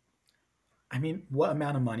 I mean, what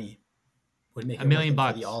amount of money would make $1 million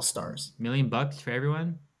for the All-Stars? $1 million for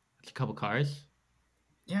everyone? That's a couple cars.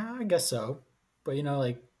 Yeah, I guess so. But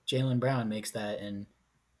like Jaylen Brown makes that in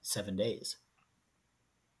 7 days.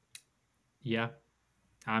 Yeah.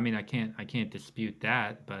 I mean, I can't dispute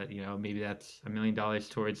that, but maybe that's $1 million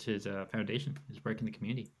towards his foundation, his work in the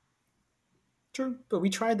community. True, but we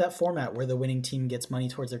tried that format where the winning team gets money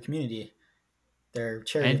towards their community, their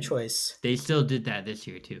charity of choice. They still did that this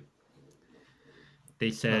year too.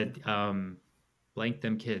 They said, blank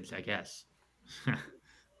them kids, I guess.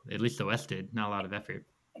 At least the West did. Not a lot of effort.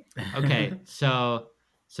 Okay, so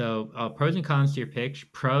pros and cons to your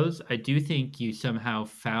pitch. Pros, I do think you somehow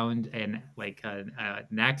found an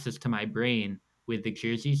access to my brain with the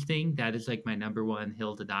jerseys thing. That is like my number one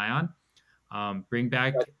hill to die on. Bring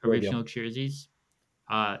back original jerseys.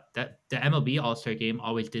 That the MLB All-Star Game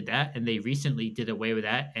always did that, and they recently did away with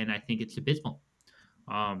that, and I think it's abysmal.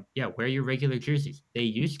 Wear your regular jerseys. They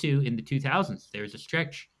used to in the 2000s. There was a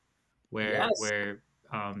stretch where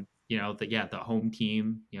the home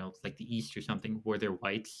team, like the East or something, wore their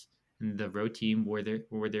whites, and the road team wore their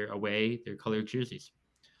colored jerseys.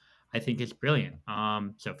 I think it's brilliant.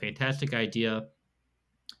 So fantastic idea.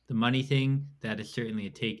 The money thing, that is certainly a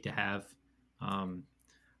take to have.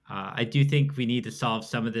 I do think we need to solve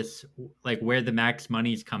some of this, like where the max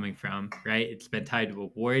money is coming from, right? It's been tied to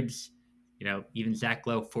awards. Even Zach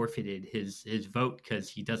Lowe forfeited his vote because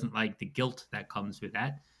he doesn't like the guilt that comes with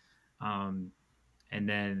that. And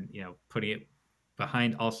then, putting it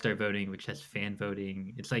behind All-Star voting, which has fan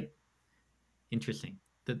voting. It's like interesting.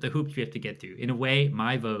 The hoops we have to get through. In a way,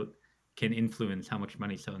 my vote can influence how much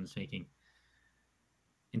money someone's making.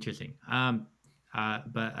 Interesting.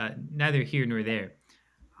 But neither here nor there.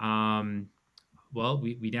 Well,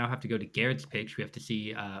 we now have to go to Garrett's pitch. We have to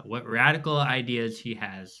see what radical ideas he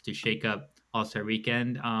has to shake up All-Star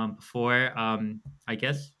Weekend. Before, I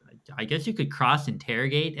guess you could cross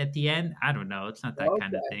interrogate at the end. I don't know. It's not that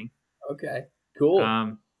kind of thing. Okay, cool.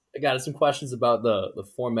 I got some questions about the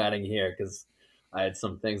formatting here because I had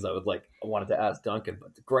some things I wanted to ask Duncan,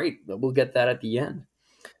 but great. We'll get that at the end.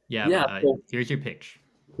 Yeah. Here's your pitch.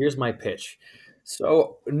 Here's my pitch.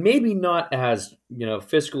 So maybe not as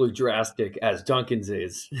fiscally drastic as Duncan's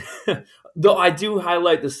is, though I do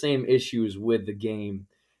highlight the same issues with the game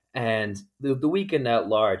and the weekend at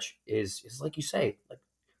large is like you say, like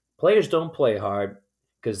players don't play hard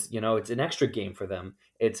because it's an extra game for them.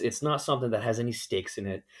 It's not something that has any stakes in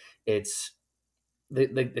it. It's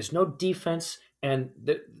there's no defense and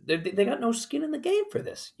they got no skin in the game for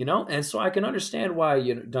this, And so I can understand why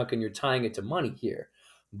Duncan, you're tying it to money here,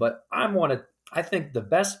 but I think the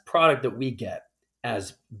best product that we get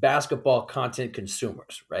as basketball content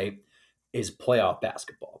consumers, right, is playoff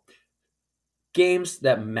basketball. games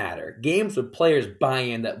that matter, games with players buy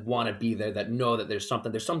in, that want to be there, that know that there's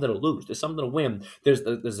something to lose, there's something to win, there's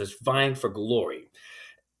this vying for glory.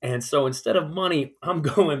 And so instead of money, I'm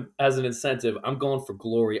going as an incentive. I'm going for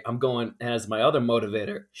glory. I'm going as my other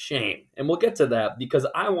motivator, shame. And we'll get to that because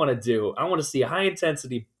I want to see high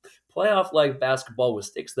intensity playoff like basketball with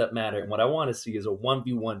stakes that matter. And what I want to see is a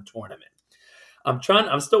 1v1 tournament.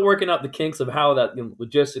 I'm still working out the kinks of how that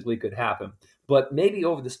logistically could happen, but maybe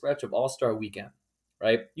over the stretch of All-Star weekend,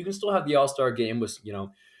 right? You can still have the All-Star game with,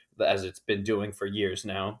 as it's been doing for years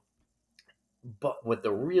now, but with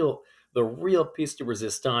the real piece de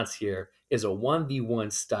resistance here is a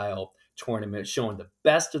 1v1 style tournament showing the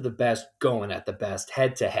best of the best going at the best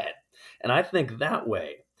head to head. And I think that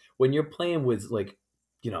way, when you're playing with like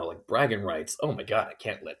bragging rights, oh my God, I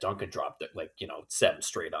can't let Duncan drop 7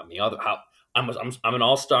 straight on me. I'm an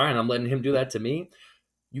all-star and I'm letting him do that to me.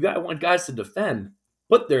 You want guys to defend,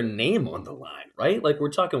 put their name on the line, right? Like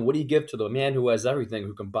we're talking, what do you give to the man who has everything,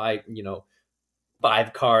 who can buy,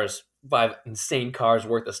 5 insane cars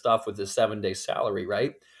worth of stuff with his 7-day salary,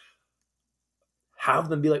 right? Have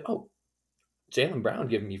them be like, oh, Jaylen Brown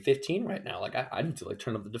giving me 15 right now. Like I need to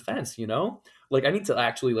turn up the defense, Like I need to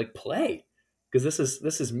actually play, because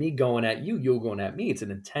this is me going at you, you're going at me. It's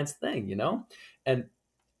an intense thing, And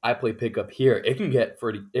I play pickup here. It can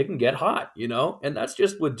get hot, And that's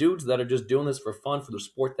just with dudes that are just doing this for fun, for the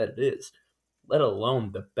sport that it is, let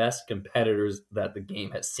alone the best competitors that the game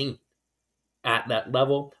has seen. At that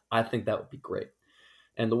level, I think that would be great.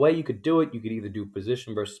 And the way you could do it, you could either do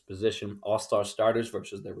position versus position, all-star starters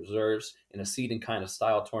versus their reserves in a seeding kind of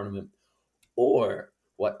style tournament, or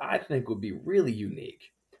what I think would be really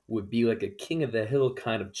unique would be like a King of the Hill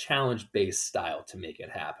kind of challenge-based style to make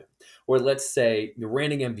it happen. Where let's say the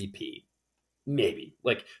reigning MVP, maybe,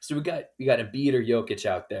 so we got Embiid or Jokic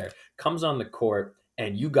out there, comes on the court,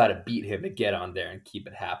 and you got to beat him to get on there and keep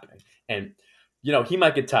it happening. And he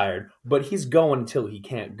might get tired, but he's going until he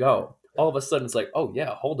can't go. All of a sudden, it's like, oh,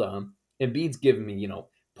 yeah, hold on. Embiid's giving me,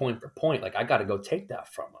 point for point. I got to go take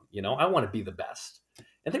that from him. I want to be the best.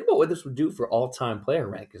 And think about what this would do for all-time player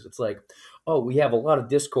rankings. It's like, oh, we have a lot of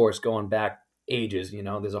discourse going back ages.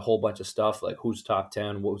 There's a whole bunch of stuff like who's top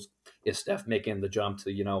 10, is Steph making the jump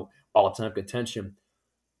to, all-time contention.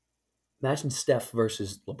 Imagine Steph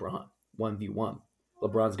versus LeBron, 1v1.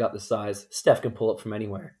 LeBron's got the size. Steph can pull up from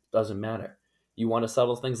anywhere. Doesn't matter. You want to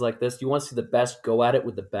settle things like this? You want to see the best go at it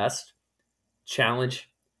with the best? Challenge,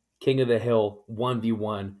 King of the Hill,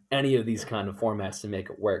 1v1, any of these kind of formats to make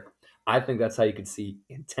it work. I think that's how you could see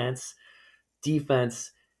intense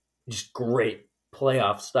defense, just great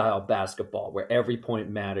playoff style basketball where every point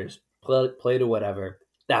matters. Play to whatever.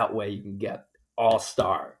 That way you can get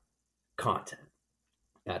all-star content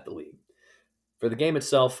at the league. For the game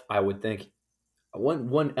itself, I would think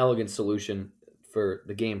one elegant solution for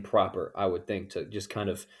the game proper, I would think, to just kind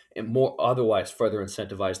of more otherwise further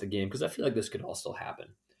incentivize the game, because I feel like this could all still happen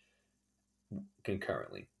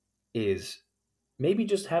concurrently, is maybe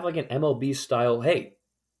just have an MLB style, hey,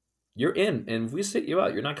 you're in, and if we sit you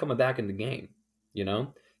out, you're not coming back in the game,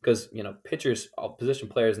 because, pitchers, all position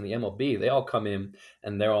players in the MLB, they all come in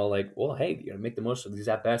and they're all like, well, hey, you got to make the most of these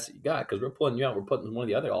at-bats that you got, because we're pulling you out. We're putting one of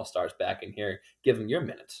the other all-stars back in here, give them your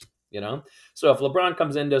minutes, So if LeBron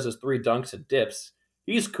comes in, does his 3 dunks and dips,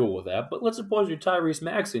 he's cool with that. But let's suppose you're Tyrese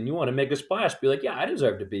Maxey, you want to make a splash, be like, yeah, I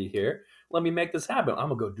deserve to be here. Let me make this happen. I'm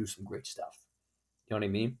going to go do some great stuff. You know what I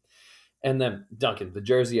mean? And then Duncan, the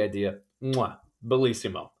jersey idea, mwah,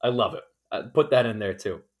 bellissimo. I love it. I put that in there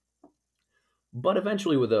too. But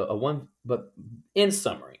eventually with but in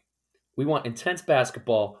summary, we want intense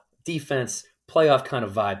basketball, defense, playoff kind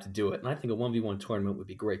of vibe to do it. And I think a 1v1 tournament would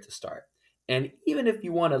be great to start. And even if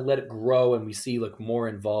you want to let it grow and we see more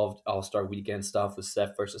involved All-Star Weekend stuff with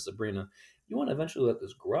Steph versus Sabrina, you want to eventually let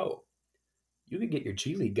this grow. You can get your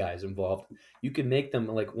G League guys involved. You can make them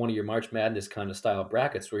one of your March Madness kind of style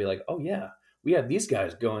brackets where you're like, oh yeah, we have these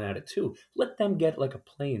guys going at it too. Let them get a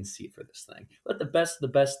playing seat for this thing. Let the best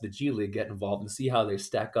of the G League get involved and see how they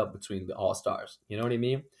stack up between the All-Stars. You know what I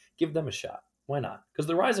mean? Give them a shot. Why not? Because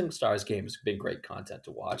the Rising Stars game has been great content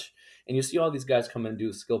to watch. And you see all these guys come in and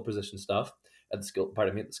do skill position stuff at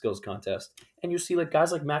the skills contest. And you see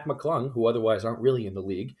guys like Mac McClung, who otherwise aren't really in the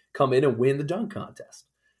league, come in and win the dunk contest.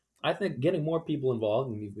 I think getting more people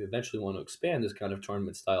involved, and if we eventually want to expand this kind of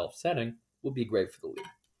tournament style setting, will be great for the league.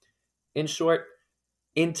 In short,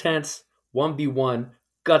 intense, 1v1,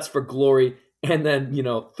 guts for glory, and then,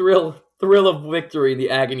 thrill of victory and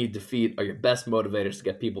the agony of defeat are your best motivators to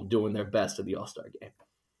get people doing their best at the All-Star game.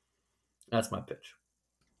 That's my pitch.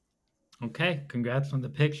 Okay, congrats on the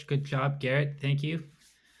pitch. Good job, Garrett. Thank you.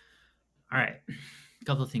 All right, a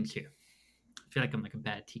couple of things here. feel like I'm like a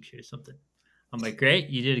bad teacher or something. I'm like, great,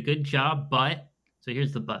 you did a good job, but so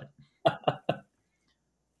here's the but.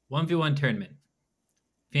 1v1 tournament.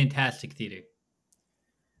 Fantastic theater.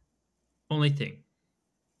 Only thing.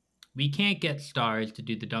 We can't get stars to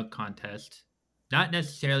do the dunk contest. Not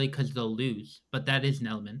necessarily because they'll lose, but that is an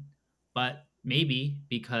element. But maybe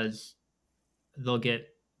because they'll get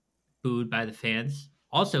booed by the fans.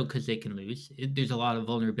 Also because they can lose. There's a lot of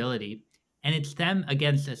vulnerability. And it's them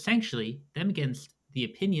against, essentially, them against the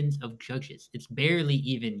opinions of judges. It's barely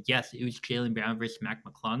even, yes, it was Jaylen Brown versus Mac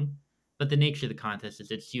McClung, but the nature of the contest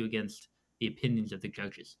is it's you against the opinions of the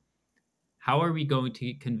judges. How are we going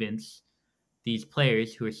to convince these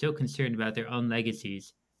players who are so concerned about their own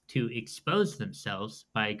legacies to expose themselves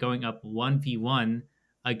by going up 1v1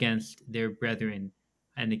 against their brethren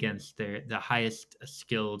and against the highest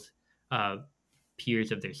skilled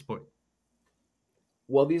peers of their sport?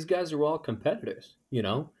 Well, these guys are all competitors, you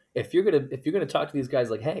know. If you're gonna talk to these guys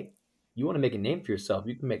like, hey, you want to make a name for yourself,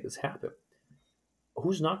 you can make this happen.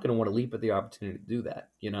 Who's not going to want to leap at the opportunity to do that,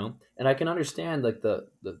 you know? And I can understand like the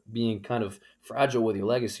being kind of fragile with your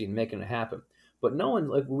legacy and making it happen. But no one,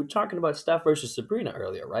 like we were talking about Steph versus Sabrina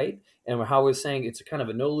earlier, right? And how we're saying it's a kind of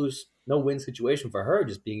a no win situation for her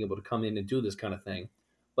just being able to come in and do this kind of thing.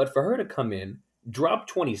 But for her to come in, drop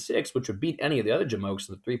 26, which would beat any of the other Jamokes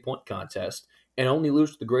in the 3-point contest, and only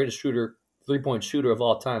lose to the greatest 3-point shooter of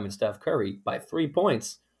all time in Steph Curry by 3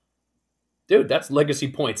 points, dude, that's legacy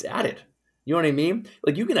points added. You know what I mean?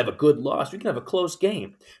 Like you can have a good loss, you can have a close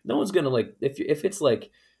game. No one's gonna like if it's like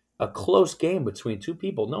a close game between two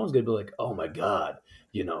people. No one's gonna be like, oh my god,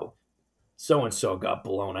 you know, so and so got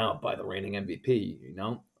blown out by the reigning MVP. You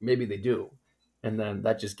know, maybe they do, and then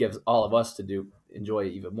that just gives all of us to enjoy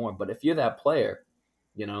it even more. But if you're that player,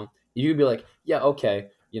 you know, you can be like, yeah, okay,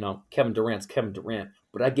 you know, Kevin Durant's Kevin Durant,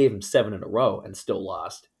 but I gave him 7 in a row and still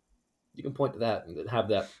lost. You can point to that and have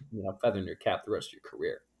that, you know, feather in your cap the rest of your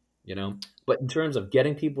career, you know. But in terms of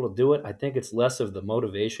getting people to do it, I think it's less of the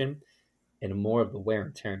motivation and more of the wear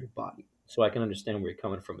and tear on your body. So I can understand where you're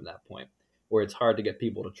coming from at that point, where it's hard to get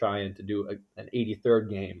people to try and to do an 83rd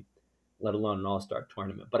game, let alone an all-star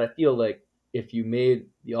tournament. But I feel like if you made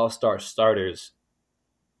the all-star starters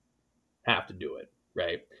have to do it,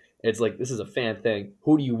 right? It's like, this is a fan thing.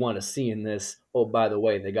 Who do you want to see in this? Oh, by the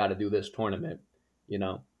way, they got to do this tournament, you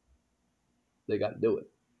know. They got to do it.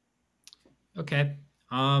 Okay.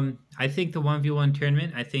 I think the 1v1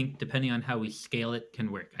 tournament, I think depending on how we scale it,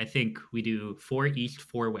 can work. I think we do 4 East,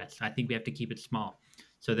 4 West. I think we have to keep it small.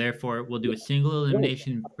 So therefore, we'll do a single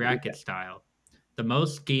elimination bracket style. The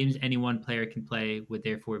most games any one player can play would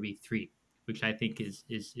therefore be 3, which I think is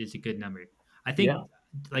a good number. I think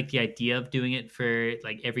like the idea of doing it for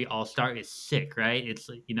like every all-star is sick, right? It's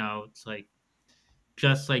like, you know, it's like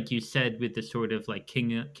just like you said with the sort of like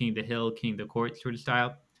king of the hill, king of the court sort of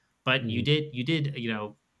style. But you did, you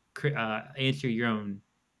know, answer your own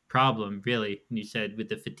problem really. And you said with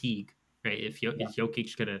the fatigue, right? If is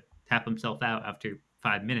Jokic gonna tap himself out after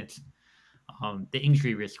 5 minutes, the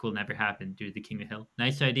injury risk will never happen due to the king of the hill.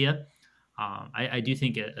 Nice idea. I do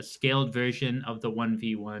think a scaled version of the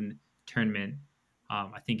 1v1 tournament,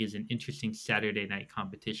 I think is an interesting Saturday night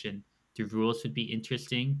competition. The rules would be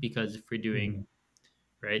interesting because if we're doing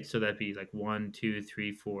right? So that'd be like 1, 2,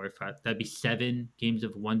 3, 4, 5. That'd be 7 games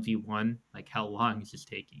of 1v1. Like, how long is this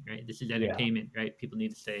taking, right? This is entertainment, right? People need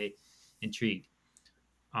to stay intrigued.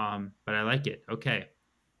 But I like it. Okay.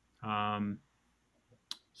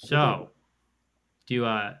 So do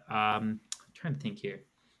I'm trying to think here.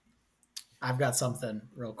 I've got something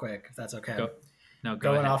real quick, if that's okay. Go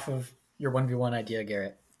Going ahead. off of your 1v1 idea,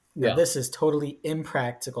 Garrett. Now, this is totally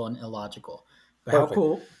impractical and illogical. But how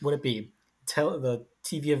cool would it be? Tell the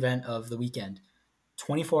TV event of the weekend,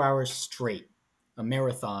 24 hours straight, a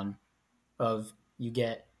marathon of you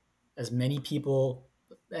get as many people,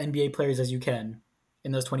 NBA players as you can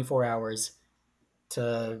in those 24 hours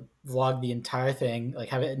to vlog the entire thing, like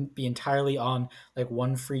have it be entirely on like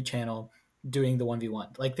one free channel doing the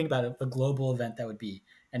 1v1. Like think about it, the global event that would be.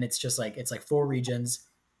 And it's just like, it's like 4 regions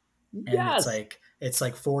and it's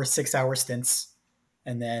like 4 6-hour stints.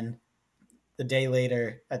 And then the day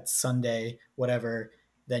later at Sunday, whatever,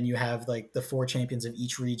 then you have like the 4 champions of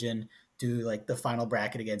each region do like the final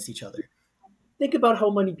bracket against each other. Think about how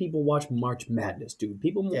many people watch March Madness, dude.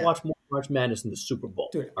 People watch more March Madness than the Super Bowl.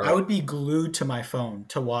 Dude, I would be glued to my phone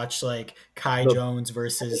to watch like Kai Jones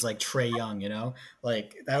versus like Trae Young, you know?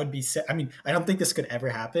 Like that would be I mean, I don't think this could ever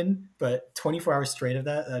happen, but 24 hours straight of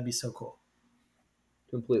that'd be so cool.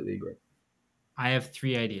 Completely agree. I have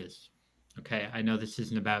 3 ideas. Okay, I know this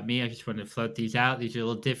isn't about me. I just want to float these out. These are a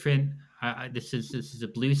little different. This is a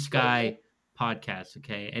blue sky podcast.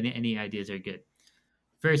 Okay, any ideas are good.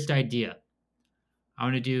 First idea: I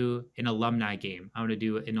want to do an alumni game. I want to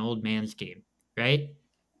do an old man's game. Right?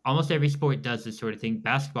 Almost every sport does this sort of thing.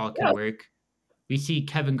 Basketball can Yeah. work. We see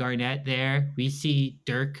Kevin Garnett there. We see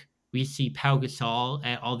Dirk. We see Pau Gasol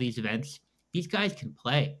at all these events. These guys can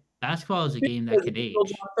play. Basketball is a game that can People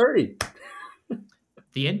age. drop 30.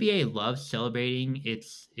 The NBA loves celebrating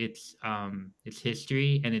its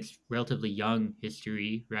history and its relatively young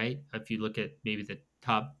history, right? If you look at maybe the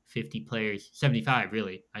top 50 players, 75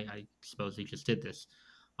 really. I suppose they just did this.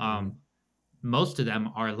 Most of them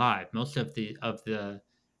are alive. Most of the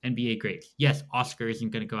NBA greats. Yes, Oscar isn't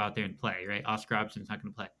going to go out there and play, right? Oscar Robertson's not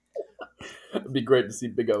going to play. It'd be great to see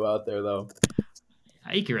Big O out there, though.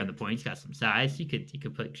 He could run the point. He's got some size. He could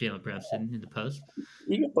put Jalen Brunson in the post.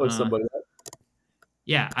 You can post somebody.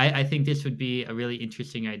 Yeah, I think this would be a really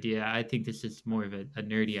interesting idea. I think this is more of a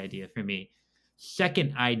nerdy idea for me.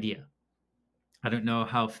 Second idea. I don't know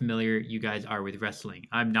how familiar you guys are with wrestling.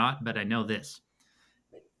 I'm not, but I know this.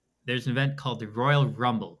 There's an event called the Royal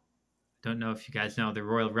Rumble. Don't know if you guys know how the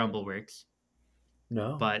Royal Rumble works.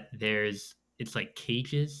 No. But it's like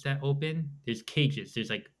cages that open. There's cages. There's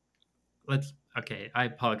like, I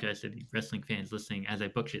apologize to the wrestling fans listening as I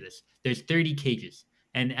butcher this. There's 30 cages.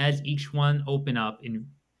 And as each one open up,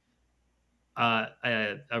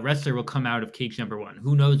 a wrestler will come out of cage number 1.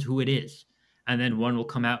 Who knows who it is? And then one will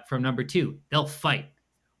come out from number 2. They'll fight.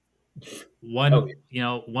 One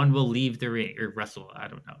will leave the ring or wrestle. I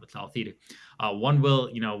don't know. It's all theater. One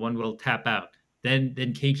will tap out.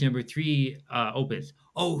 Then cage number 3 opens.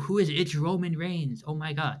 Oh, who is it? It's Roman Reigns. Oh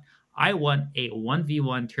my God. I want a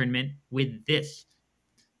 1v1 tournament with this.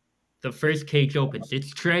 The first cage opens.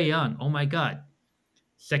 It's Trae Young. Oh my God.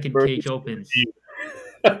 Second cage opens.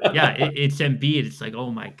 Yeah, it's Embiid. It's like,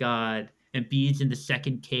 oh my God. Embiid's in the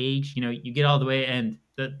second cage. You get all the way and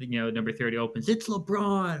number 30 opens. It's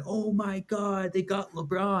LeBron. Oh my God. They got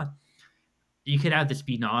LeBron. You could have this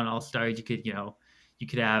be non-all-stars. You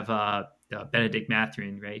could have Benedict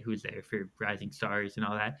Mathurin, right? Who's there for Rising Stars and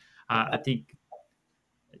all that. I think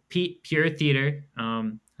pure theater.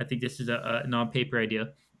 I think this is a non-paper idea.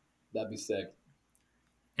 That'd be sick.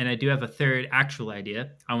 And I do have a third actual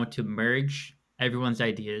idea. I want to merge everyone's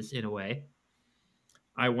ideas in a way.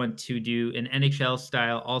 I want to do an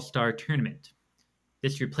NHL-style all-star tournament.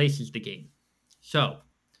 This replaces the game. So,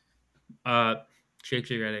 Jake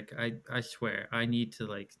Redick, I swear, I need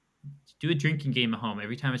to do a drinking game at home.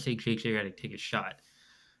 Every time I say Jake Redick, take a shot.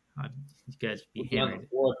 You guys be hammered.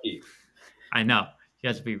 I know. You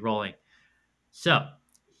guys will be rolling. So,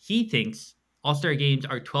 he thinks all-star games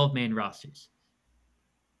are 12-man rosters.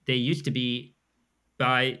 They used to be,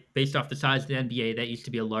 based off the size of the NBA, that used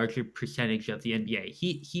to be a larger percentage of the NBA.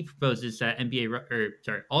 He proposes that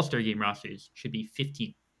all-star game rosters should be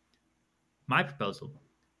 15. My proposal,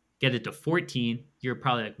 get it to 14. You're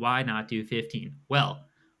probably like, why not do 15? Well,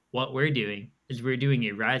 what we're doing is we're doing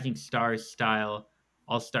a Rising Stars style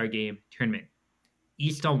all-star game tournament.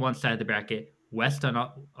 East on one side of the bracket, West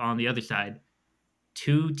on the other side.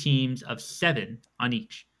 2 teams of 7 on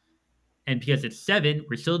each. And because it's 7,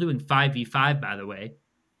 we're still doing 5v5, by the way.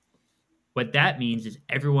 What that means is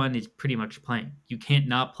everyone is pretty much playing. You can't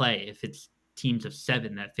not play if it's teams of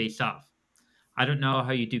 7 that face off. I don't know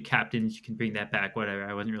how you do captains. You can bring that back, whatever.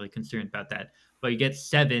 I wasn't really concerned about that. But you get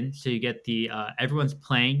 7, so you get the everyone's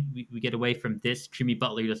playing. We get away from this. Jimmy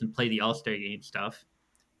Butler doesn't play the All-Star Game stuff.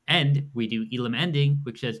 And we do Elam Ending,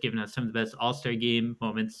 which has given us some of the best All-Star Game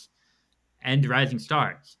moments, and Rising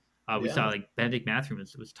Stars. We saw Benedict Mathurin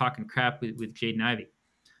was talking crap with Jaden Ivey.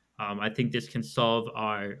 I think this can solve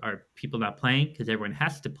our people not playing because everyone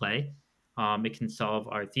has to play. It can solve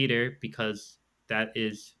our theater because that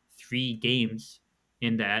is 3 games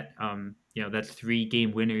in that. That's 3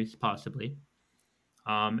 game winners possibly.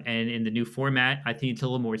 And in the new format, I think it's a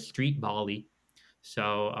little more street ball-y.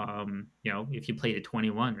 So, if you played a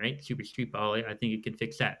 21, right, super street ball-y, I think it can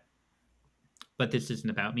fix that. But this isn't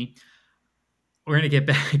about me. We're going to get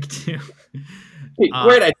back to...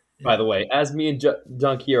 Great idea, by the way. As me and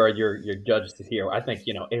Dunk here are your judges here, I think,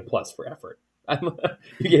 A+ for effort.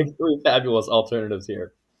 You gave 3 fabulous alternatives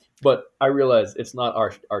here. But I realize it's not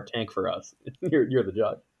our tank for us. You're the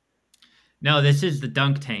judge. No, this is the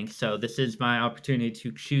Dunk tank, so this is my opportunity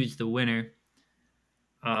to choose the winner.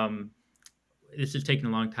 This is taking a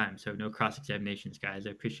long time, so no cross-examinations, guys. I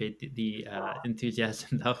appreciate the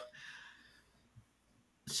enthusiasm, though.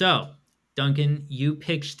 So... Duncan, you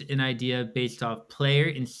pitched an idea based off player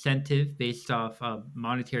incentive, based off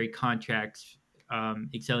monetary contracts,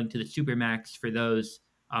 excelling to the Supermax for those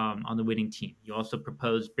on the winning team. You also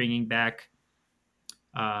proposed bringing back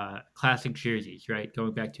classic jerseys, right?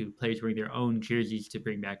 Going back to players wearing their own jerseys to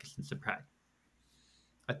bring back a sense of pride.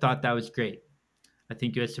 I thought that was great. I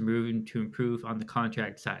think you had some room to improve on the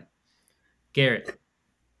contract side. Garrett,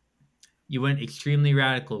 you went extremely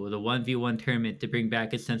radical with a 1v1 tournament to bring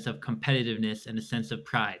back a sense of competitiveness and a sense of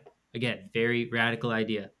pride. Again, very radical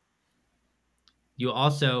idea. You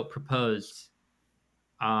also proposed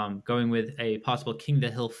going with a possible King of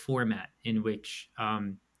the Hill format in which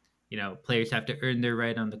players have to earn their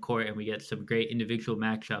right on the court, and we get some great individual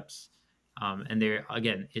matchups. And there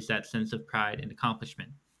again is that sense of pride and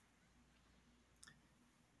accomplishment.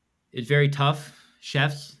 It's very tough,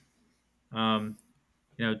 chefs.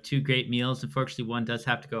 Two great meals. Unfortunately, one does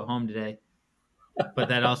have to go home today, but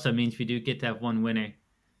that also means we do get to have one winner.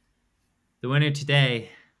 The winner today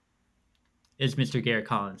is Mr. Garrett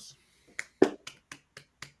Collins.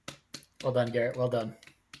 Well done, Garrett. Well done.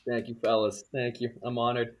 Thank you, fellas. Thank you. I'm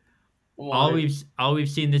honored. All we've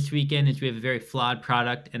seen this weekend is we have a very flawed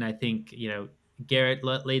product, and I think Garrett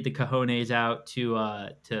laid the cojones out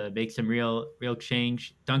to make some real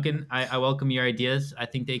change. Duncan, I welcome your ideas. I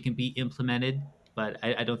think they can be implemented, but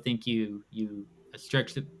I don't think you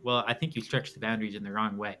stretch the I think you stretch the boundaries in the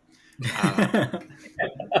wrong way.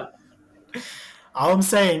 All I'm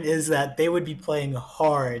saying is that they would be playing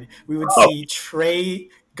hard. We would see Trey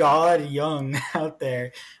God Young out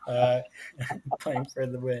there playing for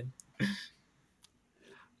the win.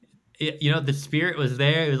 The spirit was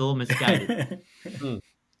there. It was a little misguided.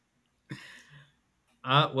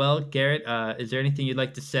 Well, Garrett, is there anything you'd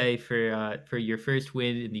like to say for your first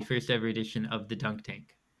win in the first ever edition of the Dunk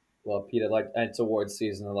Tank? Well, Pete, it's awards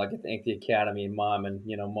season. I'd like to thank the Academy and Mom and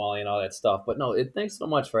Molly and all that stuff. But no, thanks so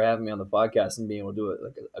much for having me on the podcast and being able to do it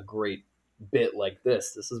like a great bit like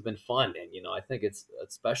this. This has been fun, and I think it's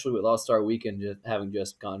especially with All-Star Weekend having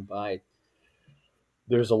just gone by.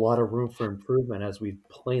 There's a lot of room for improvement, as we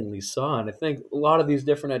plainly saw, and I think a lot of these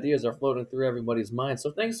different ideas are floating through everybody's mind.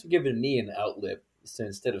 So thanks for giving me an outlet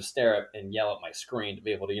instead of stare up and yell at my screen to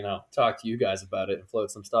be able to talk to you guys about it and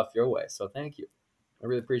float some stuff your way. So thank you. I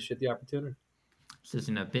really appreciate the opportunity. This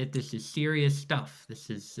isn't a bit. This is serious stuff. This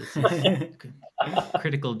is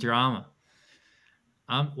critical drama.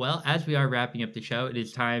 Well, as we are wrapping up the show, it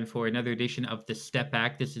is time for another edition of The Step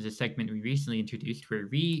Back. This is a segment we recently introduced where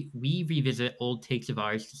we revisit old takes of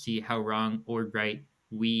ours to see how wrong or right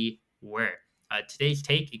we were. Today's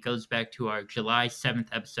take, it goes back to our July 7th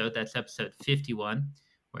episode. That's episode 51,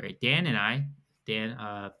 where Dan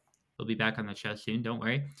will be back on the show soon. Don't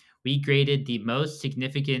worry. We graded the most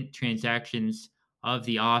significant transactions of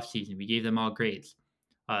the offseason. We gave them all grades.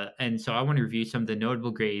 And so I want to review some of the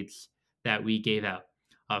notable grades that we gave out.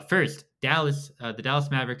 First, the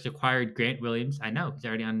Dallas Mavericks acquired Grant Williams. I know, he's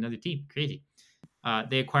already on another team. Crazy.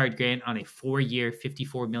 They acquired Grant on a 4-year,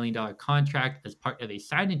 $54 million contract as part of a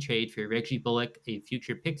sign and trade for Reggie Bullock, a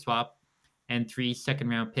future pick swap, and 3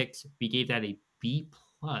 second-round picks. We gave that a B+.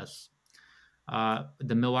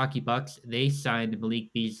 The Milwaukee Bucks, they signed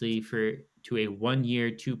Malik Beasley to a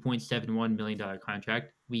 1-year, $2.71 million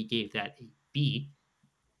contract. We gave that a B.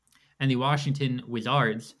 And the Washington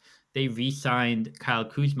Wizards, they re-signed Kyle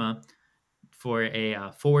Kuzma for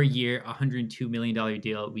a 4-year, $102 million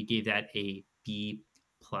deal. We gave that a B+.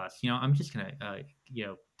 I'm just gonna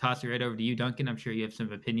toss it right over to you, Duncan. I'm sure you have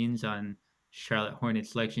some opinions on Charlotte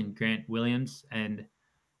Hornets selection Grant Williams, and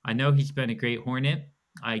I know he's been a great Hornet,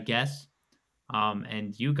 I guess.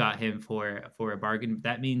 And you got him for a bargain.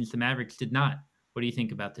 That means the Mavericks did not. What do you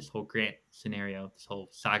think about this whole Grant scenario, this whole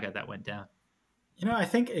saga that went down? I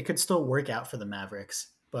think it could still work out for the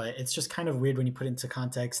Mavericks, but it's just kind of weird when you put into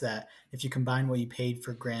context that if you combine what you paid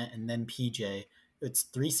for Grant and then PJ, it's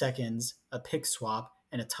 3 seconds, a pick swap,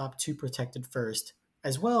 and a top 2 protected first,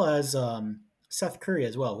 as well as Seth Curry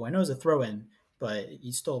as well, who I know is a throw-in, but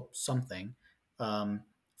he's still something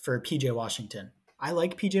for PJ Washington. I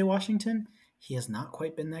like PJ Washington. He has not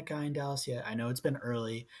quite been that guy in Dallas yet. I know it's been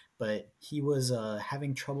early, but he was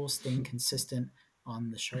having trouble staying consistent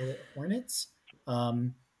on the Charlotte Hornets.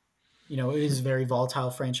 It is a very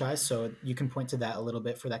volatile franchise, so you can point to that a little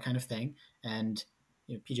bit for that kind of thing. And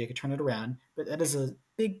PJ could turn it around, but that is a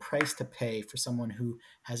big price to pay for someone who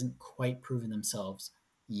hasn't quite proven themselves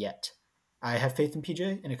yet. I have faith in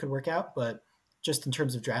PJ, and it could work out, but just in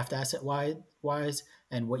terms of draft asset wise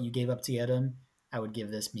and what you gave up to get him, I would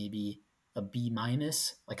give this maybe a B-.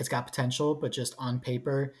 Like, it's got potential, but just on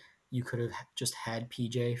paper, you could have just had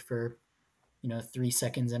PJ for 3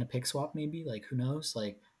 seconds and a pick swap, maybe. Like, who knows?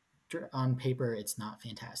 Like, on paper, it's not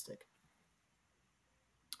fantastic.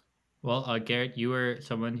 Well, Garrett, you were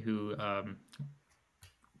someone who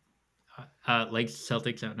likes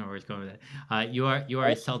Celtics. I don't know where it's going with that. You are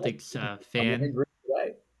a Celtics fan.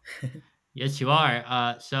 Yes, you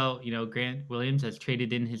are. So, Grant Williams has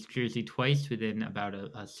traded in his jersey twice within about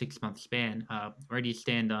a 6 month span. Where do you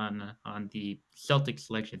stand on the Celtics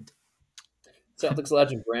legend? Celtics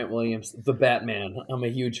legend Grant Williams, the Batman. I'm a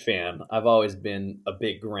huge fan. I've always been a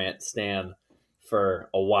big Grant stan for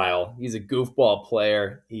a while. He's a goofball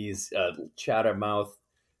player. He's a chattermouth.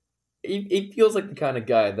 He feels like the kind of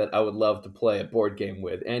guy that I would love to play a board game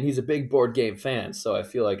with, and he's a big board game fan, so I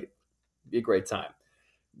feel like it'd be a great time.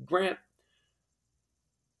 Grant,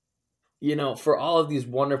 for all of these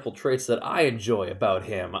wonderful traits that I enjoy about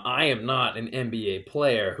him, I am not an NBA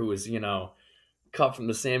player who is, cut from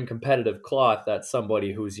the same competitive cloth that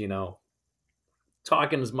somebody who's,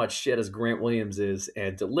 talking as much shit as Grant Williams is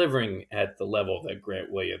and delivering at the level that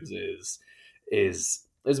Grant Williams is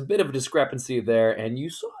there's a bit of a discrepancy there. And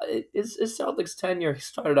you saw it, his Celtics tenure. He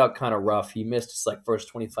started out kind of rough. He missed his first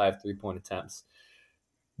 25 3-point attempts.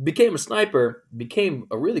 Became a sniper. Became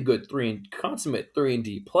a really good consummate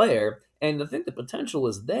 3-and-D player. And I think the potential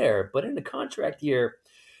is there. But in a contract year,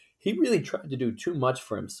 he really tried to do too much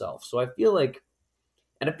for himself. So I feel like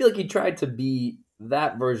he tried to be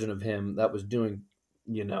that version of him that was doing,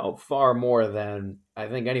 far more than I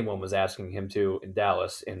think anyone was asking him to in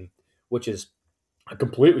Dallas, which is a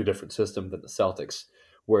completely different system than the Celtics,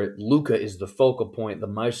 where Luka is the focal point, the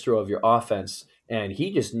maestro of your offense, and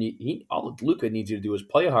all Luka needs you to do is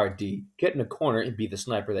play hard D, get in a corner, and be the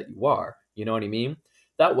sniper that you are. You know what I mean?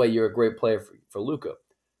 That way, you're a great player for Luka.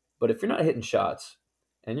 But if you're not hitting shots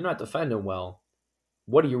and you're not defending well,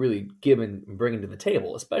 what are you really bringing to the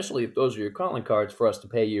table? Especially if those are your calling cards for us to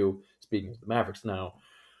pay you. Speaking of the Mavericks now,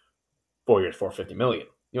 4 years, $450 million.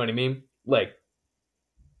 You know what I mean? Like,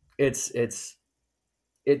 it's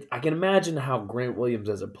I can imagine how Grant Williams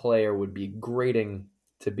as a player would be grating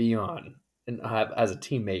to be on and have as a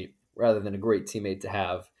teammate rather than a great teammate to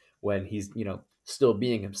have when he's still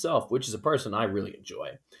being himself, which is a person I really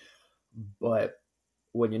enjoy. But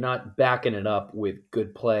when you're not backing it up with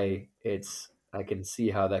good play, I can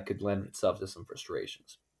see how that could lend itself to some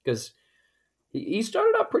frustrations because he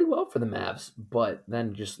started out pretty well for the Mavs, but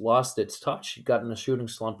then just lost its touch. He got in a shooting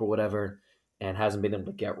slump or whatever, and hasn't been able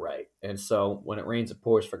to get right. And so when it rains, it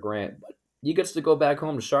pours for Grant. But he gets to go back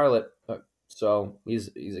home to Charlotte, so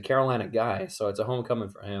he's a Carolina guy, so it's a homecoming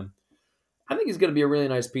for him. I think he's going to be a really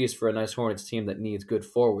nice piece for a nice Hornets team that needs good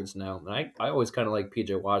forwards now. And I always kind of like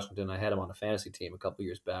PJ Washington. I had him on a fantasy team a couple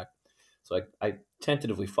years back, so I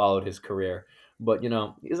tentatively followed his career. But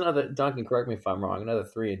he's another Duncan. Correct me if I'm wrong. Another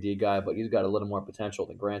 3-and-D guy, but he's got a little more potential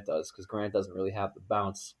than Grant does because Grant doesn't really have the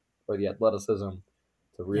bounce or the athleticism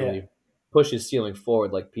to really push his ceiling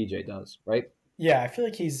forward like PJ does, right? Yeah, I feel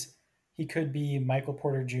like he could be Michael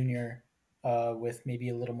Porter Jr. With maybe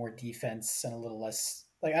a little more defense and a little less.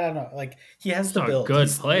 Like, I don't know. Like, he has the build. Good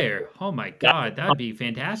player. Oh my god, that would be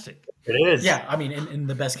fantastic. It is. Yeah, I mean, in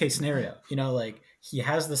the best case scenario, like he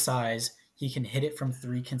has the size. He can hit it from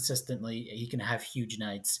 3 consistently. He can have huge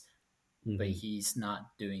nights, but he's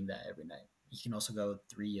not doing that every night. He can also go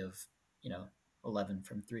 3 of 11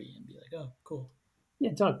 from 3 and be like, oh, cool.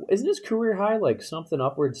 Yeah, Doug, isn't his career high something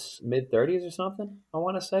upwards mid-30s or something? I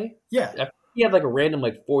want to say. Yeah, he had a random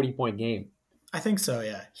 40-point game. I think so.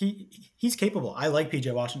 Yeah, he's capable. I like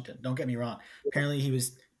PJ Washington. Don't get me wrong. Apparently, he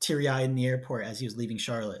was teary-eyed in the airport as he was leaving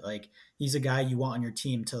Charlotte. He's a guy you want on your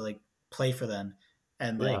team to play for them,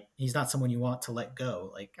 and he's not someone you want to let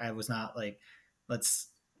go. I was not let's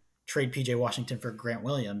trade PJ Washington for Grant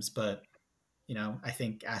Williams, but I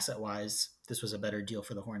think asset-wise, this was a better deal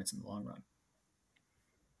for the Hornets in the long run.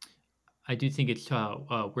 I do think it's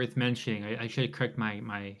worth mentioning. I should correct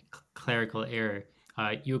my clerical error.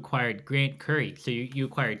 You acquired Grant Curry, so you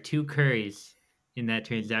acquired 2 Currys in that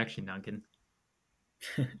transaction, Duncan.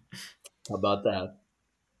 How about that?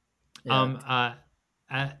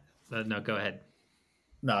 Yeah. No, go ahead.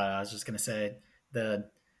 No, I was just gonna say the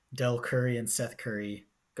Del Curry and Seth Curry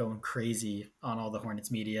going crazy on all the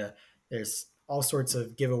Hornets media. There's all sorts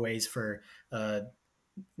of giveaways for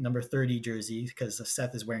number 30 jersey because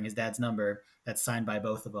Seth is wearing his dad's number that's signed by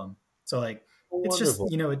both of them. So it's just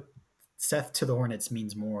Seth to the Hornets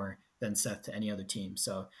means more than Seth to any other team.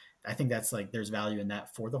 So I think that's there's value in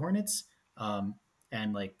that for the Hornets. And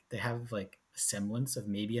they have a semblance of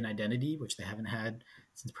maybe an identity, which they haven't had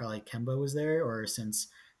since probably Kemba was there or since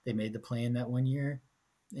they made the play in that one year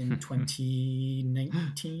in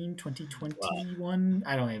 2019, 2021.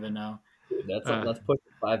 Wow. I don't even know. Dude, that's pushed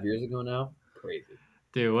 5 years ago now. Crazy.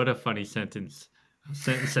 Dude, what a funny sentence.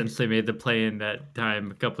 Since they made the play in that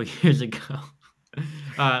time a couple of years ago.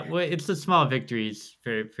 Well, it's the small victories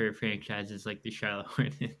for franchises like the Charlotte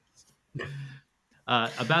Hornets.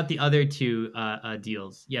 About the other 2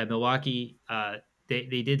 deals, Milwaukee,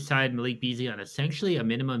 they did sign Malik Beasley on essentially a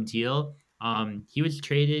minimum deal. He was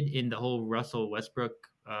traded in the whole Russell Westbrook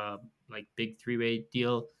like big three-way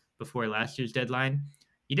deal before last year's deadline.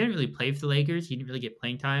 He didn't really play for the Lakers. He didn't really get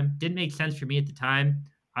playing time. Didn't make sense for me at the time.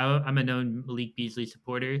 I'm a known Malik Beasley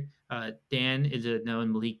supporter. Dan is a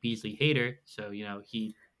known Malik Beasley hater, so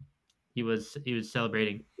he was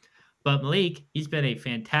celebrating. But Malik, he's been a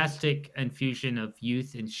fantastic infusion of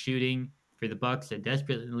youth and shooting for the Bucks that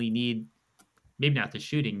desperately need maybe not the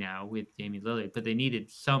shooting now with Damian Lillard, but they needed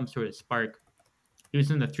some sort of spark. He was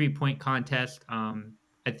in the 3-point contest.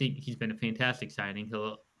 I think he's been a fantastic signing.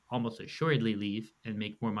 He'll almost assuredly leave and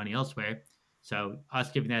make more money elsewhere. So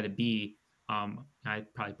us giving that a B,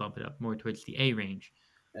 I'd probably bump it up more towards the A range.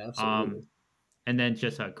 Absolutely. And then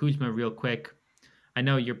just Kuzma real quick. I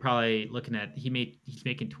know you're probably looking at he's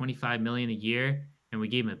making $25 million a year, and we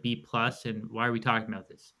gave him a B plus. And why are we talking about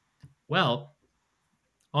this? Well,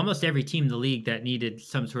 almost every team in the league that needed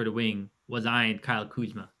some sort of wing was eyeing Kyle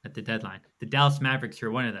Kuzma at the deadline. The Dallas Mavericks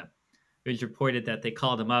were one of them. It was reported that they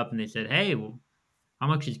called him up and they said, "Hey, how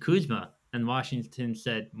much is Kuzma?" And Washington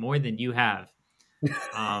said, "More than you have."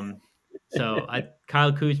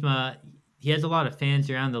 Kyle Kuzma, he has a lot of fans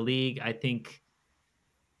around the league. I think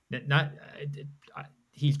that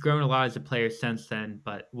he's grown a lot as a player since then,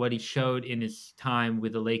 but what he showed in his time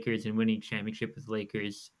with the Lakers and winning championship with the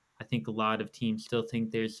Lakers, I think a lot of teams still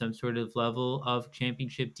think there's some sort of level of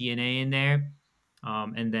championship DNA in there.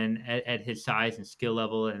 And then at his size and skill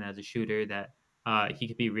level and as a shooter, that he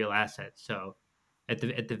could be a real asset. So at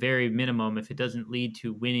the very minimum, if it doesn't lead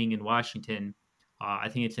to winning in Washington, I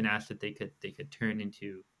think it's an asset they could turn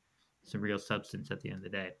into some real substance at the end of the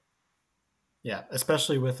day. Yeah,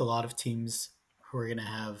 especially with a lot of teams who are going to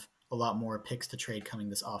have a lot more picks to trade coming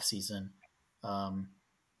this offseason.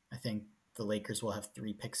 I think the Lakers will have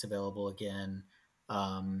 3 picks available again.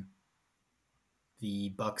 The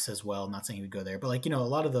Bucks as well. Not saying he would go there, but a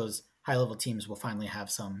lot of those high-level teams will finally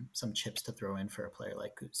have some chips to throw in for a player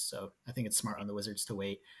like Kuz. So I think it's smart on the Wizards to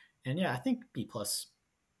wait. And yeah, I think B plus,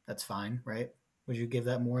 that's fine, right? Would you give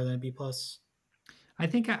that more than a B plus? I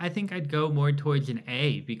think I'd go more towards an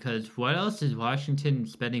A because what else is Washington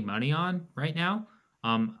spending money on right now?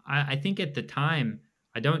 I think at the time,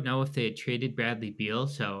 I don't know if they had traded Bradley Beal,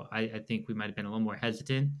 so I think we might have been a little more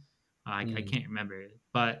hesitant. I can't remember,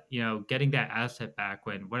 but getting that asset back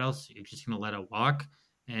when what else you're just going to let it walk,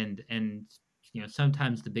 and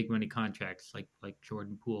sometimes the big money contracts like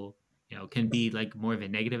Jordan Poole, can be like more of a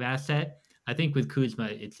negative asset. I think with Kuzma,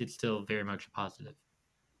 it's still very much a positive.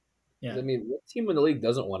 Yeah. I mean, what team in the league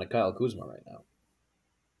doesn't want a Kyle Kuzma right now?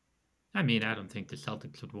 I mean, I don't think the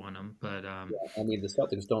Celtics would want him, but I mean, the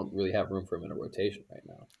Celtics don't really have room for him in a rotation right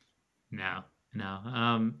now.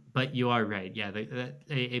 No. But you are right. Yeah,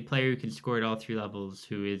 a player who can score at all 3 levels,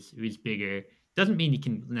 who's bigger, doesn't mean he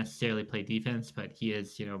can necessarily play defense, but he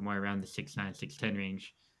is more around the 6'9", 6'10"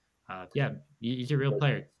 range. Yeah, he's a real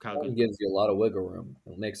player. Kyle He gives you a lot of wiggle room.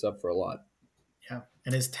 It makes up for a lot. Yeah,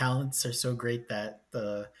 and his talents are so great that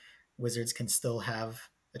the Wizards can still have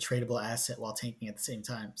a tradable asset while tanking at the same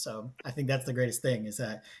time. So I think that's the greatest thing is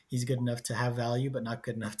that he's good enough to have value, but not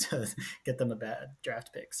good enough to get them a bad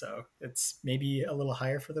draft pick. So it's maybe a little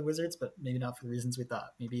higher for the Wizards, but maybe not for the reasons we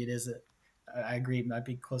thought. Maybe it is. I agree. It might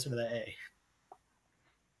be closer to the A.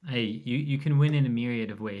 Hey, you can win in a myriad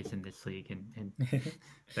of ways in this league, and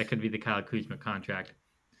that could be the Kyle Kuzma contract.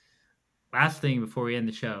 Last thing before we end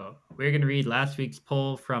the show, we're going to read last week's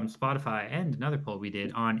poll from Spotify and another poll we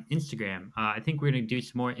did on Instagram. I think we're going to do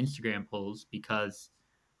some more Instagram polls because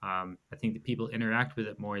I think the people interact with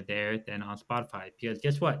it more there than on Spotify. Because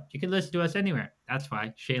guess what? You can listen to us anywhere. That's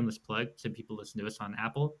why. Shameless plug. Some people listen to us on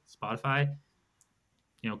Apple, Spotify,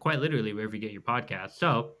 quite literally wherever you get your podcast.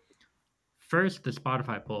 So first, the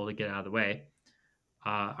Spotify poll to get out of the way.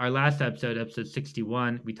 Our last episode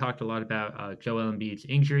 61, we talked a lot about Joel Embiid's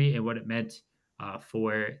injury and what it meant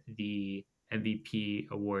for the MVP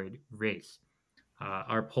award race.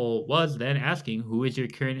 Our poll was then asking, who is your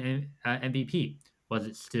current MVP? Was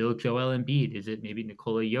it still Joel Embiid? Is it maybe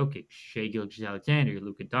Nikola Jokic, Shai Gilgeous-Alexander,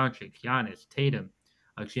 Luka Doncic, Giannis, Tatum,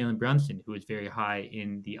 Jalen Brunson, who was very high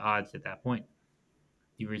in the odds at that point?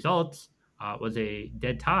 The results was a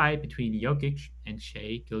dead tie between Jokic and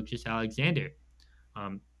Shai Gilgeous-Alexander.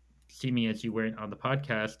 See me as you weren't on the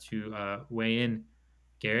podcast to weigh in.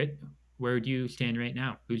 Garrett, where do you stand right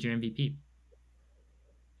now? Who's your MVP?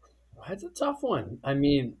 That's a tough one. I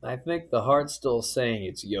mean, I think the heart's still saying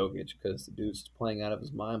it's Jokic because the dude's playing out of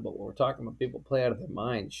his mind. But when we're talking about people play out of their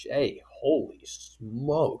mind, Shai, holy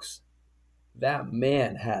smokes, that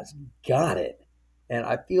man has got it. And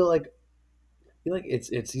I feel like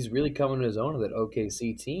it's he's really coming to his own of that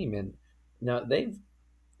OKC team. And Now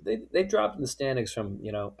they dropped in the standings from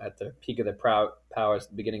at the peak of their powers at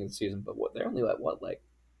the beginning of the season, but they're only like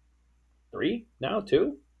 3 now,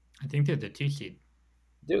 2. I think they're the 2 seed.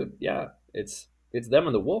 Dude, yeah, it's them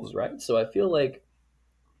and the Wolves, right? So I feel like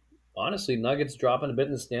honestly, Nuggets dropping a bit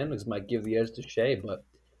in the standings might give the edge to Shea, but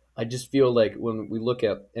I just feel like when we look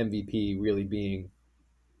at MVP really being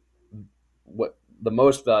what the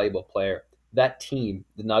most valuable player, that team,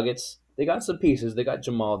 the Nuggets, they got some pieces. They got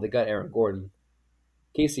Jamal, they got Aaron Gordon.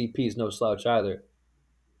 KCP is no slouch either,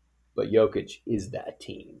 but Jokic is that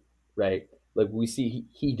team, right? Like we see,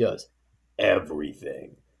 he does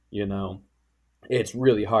everything. It's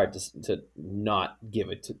really hard to not give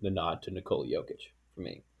the nod to Nikola Jokic for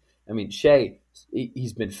me. I mean, Shea,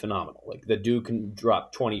 he's been phenomenal. Like the dude can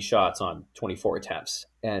drop 20 shots on 24 attempts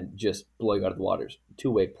and just blow you out of the waters.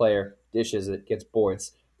 Two-way player, dishes it, gets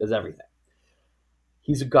boards, does everything.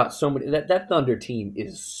 He's got so many. That Thunder team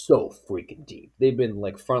is so freaking deep. They've been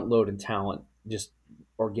like front-loading talent just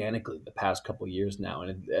organically the past couple of years now,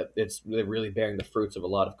 and it's really bearing the fruits of a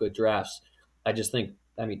lot of good drafts. I just think,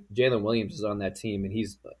 I mean, Jalen Williams is on that team, and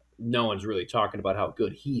no one's really talking about how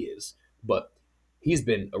good he is, but he's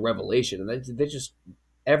been a revelation, and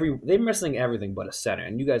they're missing everything but a center.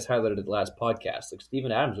 And you guys highlighted it the last podcast. Like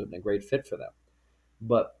Steven Adams would have been a great fit for them,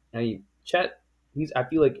 but I mean, Chet, I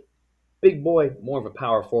feel like big boy, more of a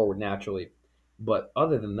power forward naturally, but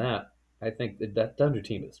other than that, I think that Thunder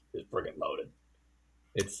team is friggin' loaded.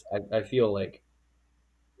 I feel like,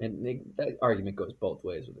 and that argument goes both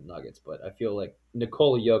ways with the Nuggets, but I feel like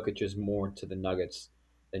Nikola Jokic is more to the Nuggets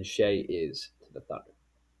than Shea is to the Thunder.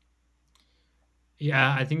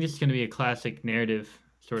 Yeah, I think this is going to be a classic narrative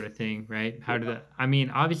sort of thing, right? I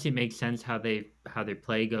mean, obviously it makes sense how their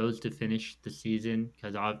play goes to finish the season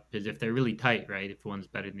because if they're really tight, right? If one's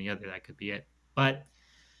better than the other, that could be it. But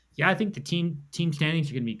yeah, I think the team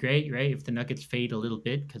standings are going to be great, right? If the Nuggets fade a little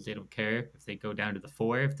bit because they don't care if they go down to the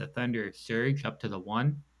 4, if the Thunder surge up to the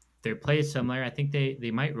 1, their play is similar. I think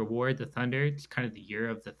they might reward the Thunder. It's kind of the year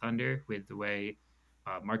of the Thunder with the way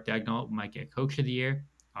Mark Daigneault might get Coach of the Year.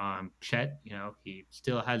 Chet, he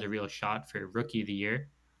still has a real shot for Rookie of the Year.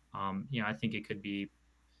 I think it could be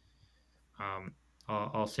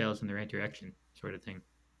all sails in the right direction sort of thing.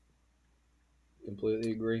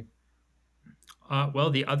 Completely agree. Well,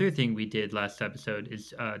 the other thing we did last episode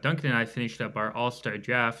is Duncan and I finished up our All-Star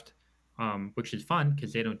draft, which is fun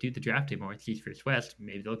because they don't do the draft anymore. It's East versus West.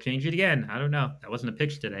 Maybe they'll change it again. I don't know. That wasn't a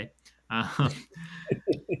pitch today.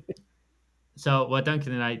 So what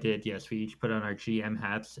Duncan and I did, yes, we each put on our GM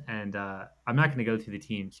hats, and I'm not going to go through the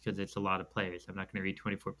teams because it's a lot of players. I'm not going to read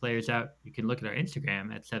 24 players out. You can look at our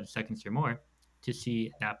Instagram at 7 seconds or more to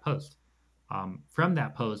see that post. From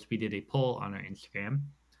that post, we did a poll on our Instagram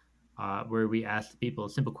where we asked people a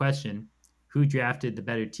simple question: who drafted the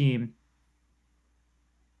better team?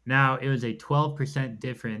 Now, it was a 12%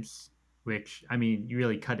 difference, which, I mean, you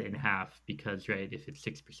really cut it in half because, right, if it's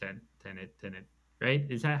 6%, then it right?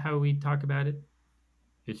 Is that how we talk about it?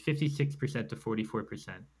 It's 56% to 44%.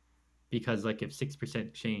 Because, like, if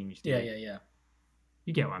 6% changed... Yeah.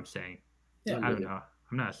 You get what I'm saying. Yeah. I don't know.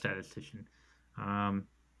 I'm not a statistician.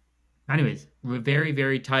 Anyways, we're very,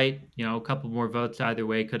 very tight. A couple more votes either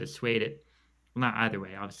way could have swayed it. Well, not either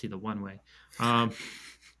way. Obviously, the one way.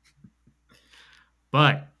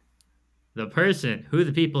 But the person who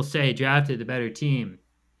the people say drafted the better team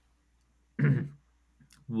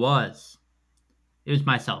was... It was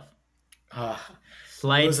myself.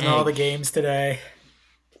 Slight losing edge. all the games today.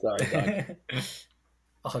 Sorry,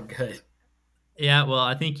 All good. Yeah, well,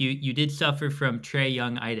 I think you did suffer from Trae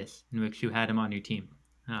Young-itis, in which you had him on your team.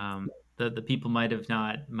 The people might have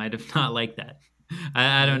not liked that.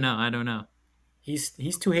 I don't know.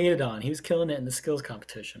 He's too hated on. He was killing it in the skills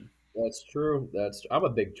competition. That's true. I'm a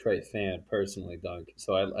big Trae fan personally, Dunk.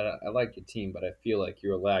 So I like your team, but I feel like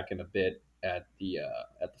you're lacking a bit at the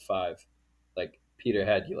 5. Like Peter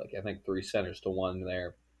had you I think 3 centers to 1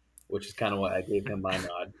 there, which is kind of why I gave him my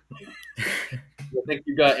nod. I think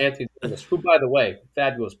you got Anthony Davis, who, by the way,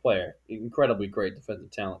 fabulous player, incredibly great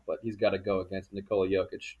defensive talent, but he's got to go against Nikola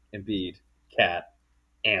Jokic, Embiid, Cat,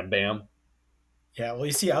 and Bam. Yeah, well,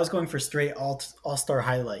 you see, I was going for straight all-star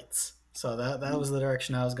highlights, so that was the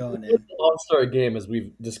direction I was going in. The All-Star game, as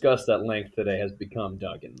we've discussed at length today, has become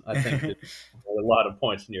Duncan. I think there's a lot of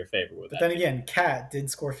points in your favor with that. But then again, Cat did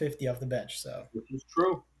score 50 off the bench, so which is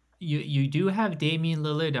true. You do have Damian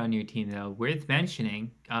Lillard on your team, though. Worth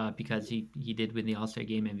mentioning because he did win the All-Star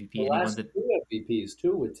Game MVP. The last 2 MVPs,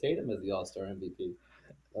 too, with Tatum as the All-Star MVP.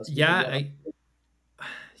 Yeah. And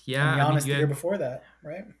Giannis the year before that,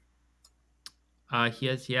 right? He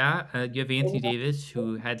has, you have Anthony Davis,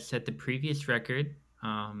 who had set the previous record.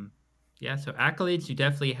 Yeah, so accolades you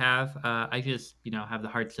definitely have. I just, have the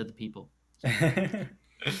hearts of the people. Yeah,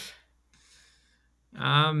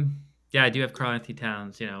 I do have Karl-Anthony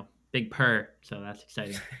Towns, big purr, so that's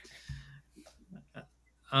exciting.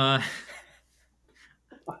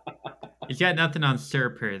 He's got nothing on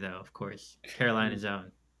Sir Purr, though, of course. Carolina's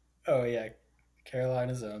own. Oh, yeah.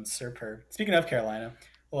 Carolina's own Sir Purr. Speaking of Carolina,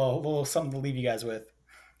 well, a little something to leave you guys with.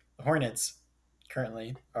 The Hornets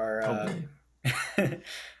currently are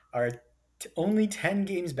only 10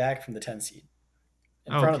 games back from the 10 seed.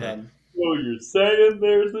 In front of them. So you're saying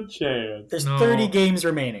there's a chance. There's 30 games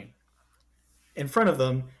remaining. In front of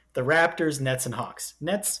them, the Raptors, Nets, and Hawks.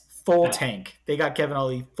 Nets, full tank. They got Kevin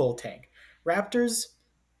Ollie, full tank. Raptors,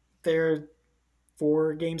 they're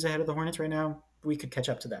 4 games ahead of the Hornets right now. We could catch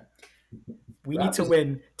up to them. We need to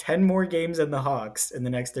win 10 more games than the Hawks in the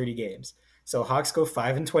next 30 games. So Hawks go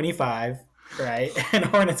 5-25, right? And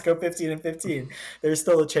Hornets go 15-15. There's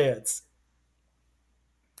still a chance.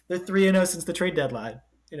 They're 3-0 since the trade deadline.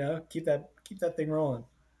 Keep that thing rolling.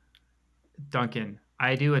 Duncan,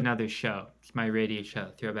 I do another show. It's my radio show,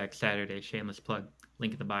 Throwback Saturday, shameless plug,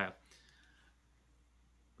 link in the bio.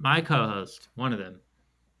 My co-host, one of them,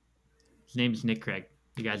 his name is Nick Craig.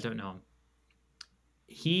 You guys don't know him.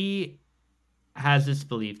 He has this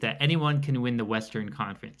belief that anyone can win the Western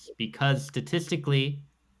Conference because statistically,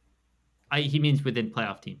 he means within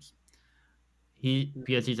playoff teams.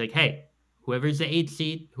 Because he's like, hey, whoever's the 8th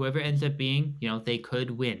seed, whoever ends up being, they could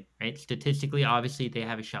win, right? Statistically, obviously, they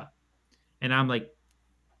have a shot. And I'm like,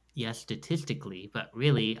 yes, statistically, but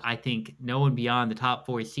really, I think no one beyond the top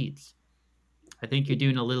 4 seeds. I think you're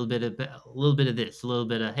doing a little bit of this, a little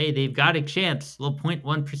bit of, hey, they've got a chance, a little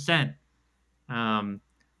 0.1%. I'm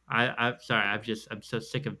sorry, I'm so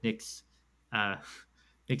sick of Nick's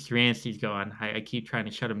rants he's going. I keep trying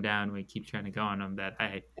to shut him down when he keeps trying to go on him that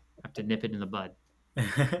I have to nip it in the bud.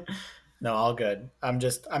 No, all good. I'm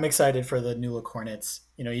excited for the New Look Hornets.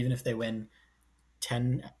 Even if they win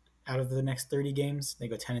 10 out of the next 30 games, they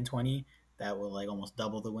go 10-20. That will almost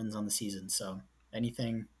double the wins on the season. So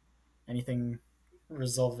anything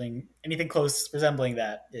close resembling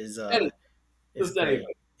that is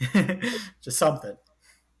just something.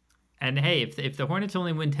 And hey, if the Hornets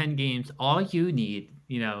only win 10 games, all you need,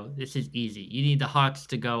 this is easy. You need the Hawks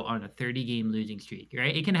to go on a 30-game losing streak,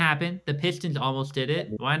 right? It can happen. The Pistons almost did it.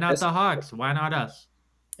 Why not the Hawks? Why not us?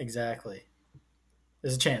 Exactly.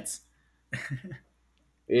 There's a chance.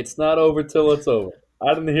 It's not over till it's over.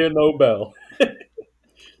 I didn't hear no bell.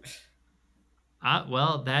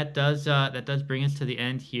 Well, that does bring us to the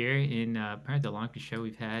end here in probably the longest show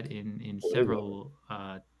we've had in several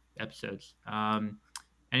episodes.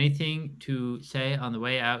 Anything to say on the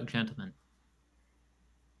way out, gentlemen?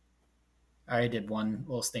 I already did one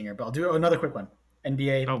little stinger, but I'll do another quick one.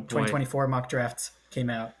 NBA 2024 mock drafts came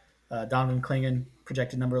out. Donovan Clingan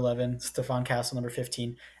projected number 11, Stephon Castle number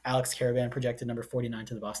 15, Alex Caravan projected number 49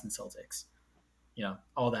 to the Boston Celtics.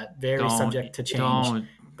 All that very subject to change,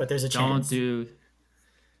 but there's a chance.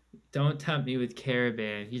 Don't tempt me with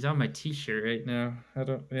Caravan. He's on my T-shirt right now.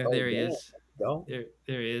 There he is.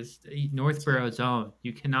 There he is. Northborough zone.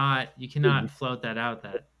 You cannot float that out.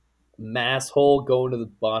 That mass hole going to the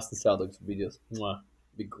Boston Celtics would be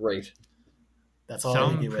be great. That's all I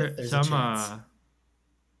leave you with. There's a chance.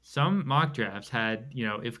 Some mock drafts had,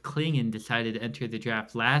 if Clingan decided to enter the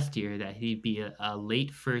draft last year, that he'd be a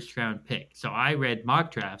late first-round pick. So I read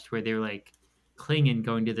mock drafts where they were like, Clingan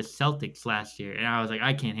going to the Celtics last year, and I was like,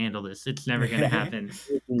 I can't handle this. It's never going to happen.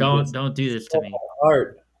 Don't do this to me.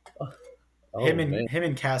 Hard. Him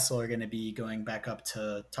and Castle are going to be going back up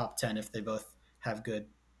to top 10 if they both have good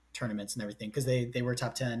tournaments and everything, because they were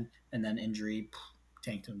top 10 and then injury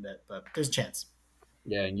tanked them a bit, but there's a chance.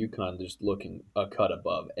 Yeah, and UConn just looking a cut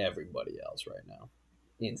above everybody else right now.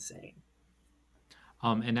 Insane.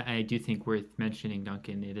 And I do think worth mentioning,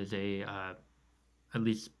 Duncan, it is at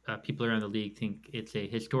least people around the league think it's a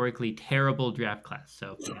historically terrible draft class.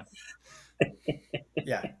 So, yeah.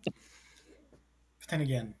 Yeah. But then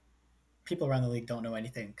again, people around the league don't know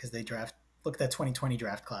anything because they look at that 2020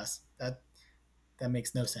 draft class. That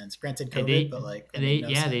makes no sense. Granted, COVID, they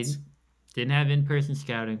didn't have in-person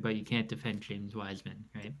scouting, but you can't defend James Wiseman,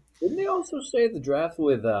 right? Didn't they also say the draft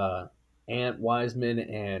with Ant, Wiseman,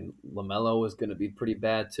 and LaMelo was going to be pretty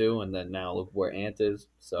bad too? And then now look where Ant is.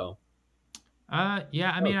 So,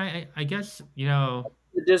 yeah. I mean, I guess the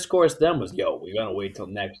discourse then was, we gotta wait till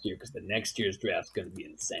next year because the next year's draft's going to be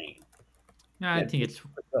insane. No, I think it's.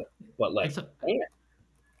 But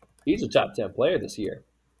he's a top 10 player this year.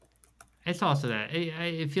 It's also that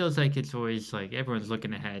it feels like it's always like everyone's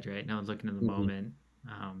looking ahead, right? No one's looking in the moment.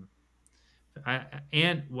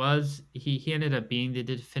 He ended up being the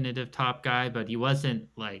definitive top guy, but he wasn't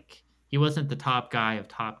the top guy of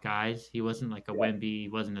top guys. He wasn't like a Wemby, he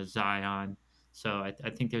wasn't a Zion. So I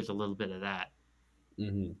think there's a little bit of that.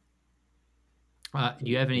 Mm-hmm. Do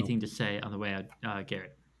you have anything to say on the way out,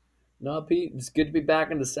 Garrett? No, Pete, it's good to be back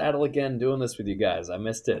in the saddle again doing this with you guys. I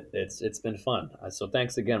missed it. It's been fun. So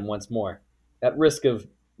thanks again once more. At risk of,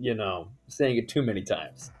 saying it too many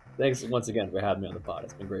times. Thanks once again for having me on the pod.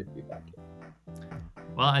 It's been great to be back here.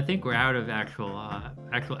 Well, I think we're out of actual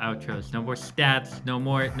outros. No more stats, no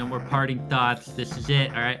more parting thoughts. This is it.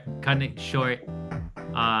 All right. Cutting it short.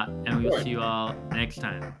 And we'll see you all next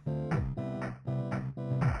time.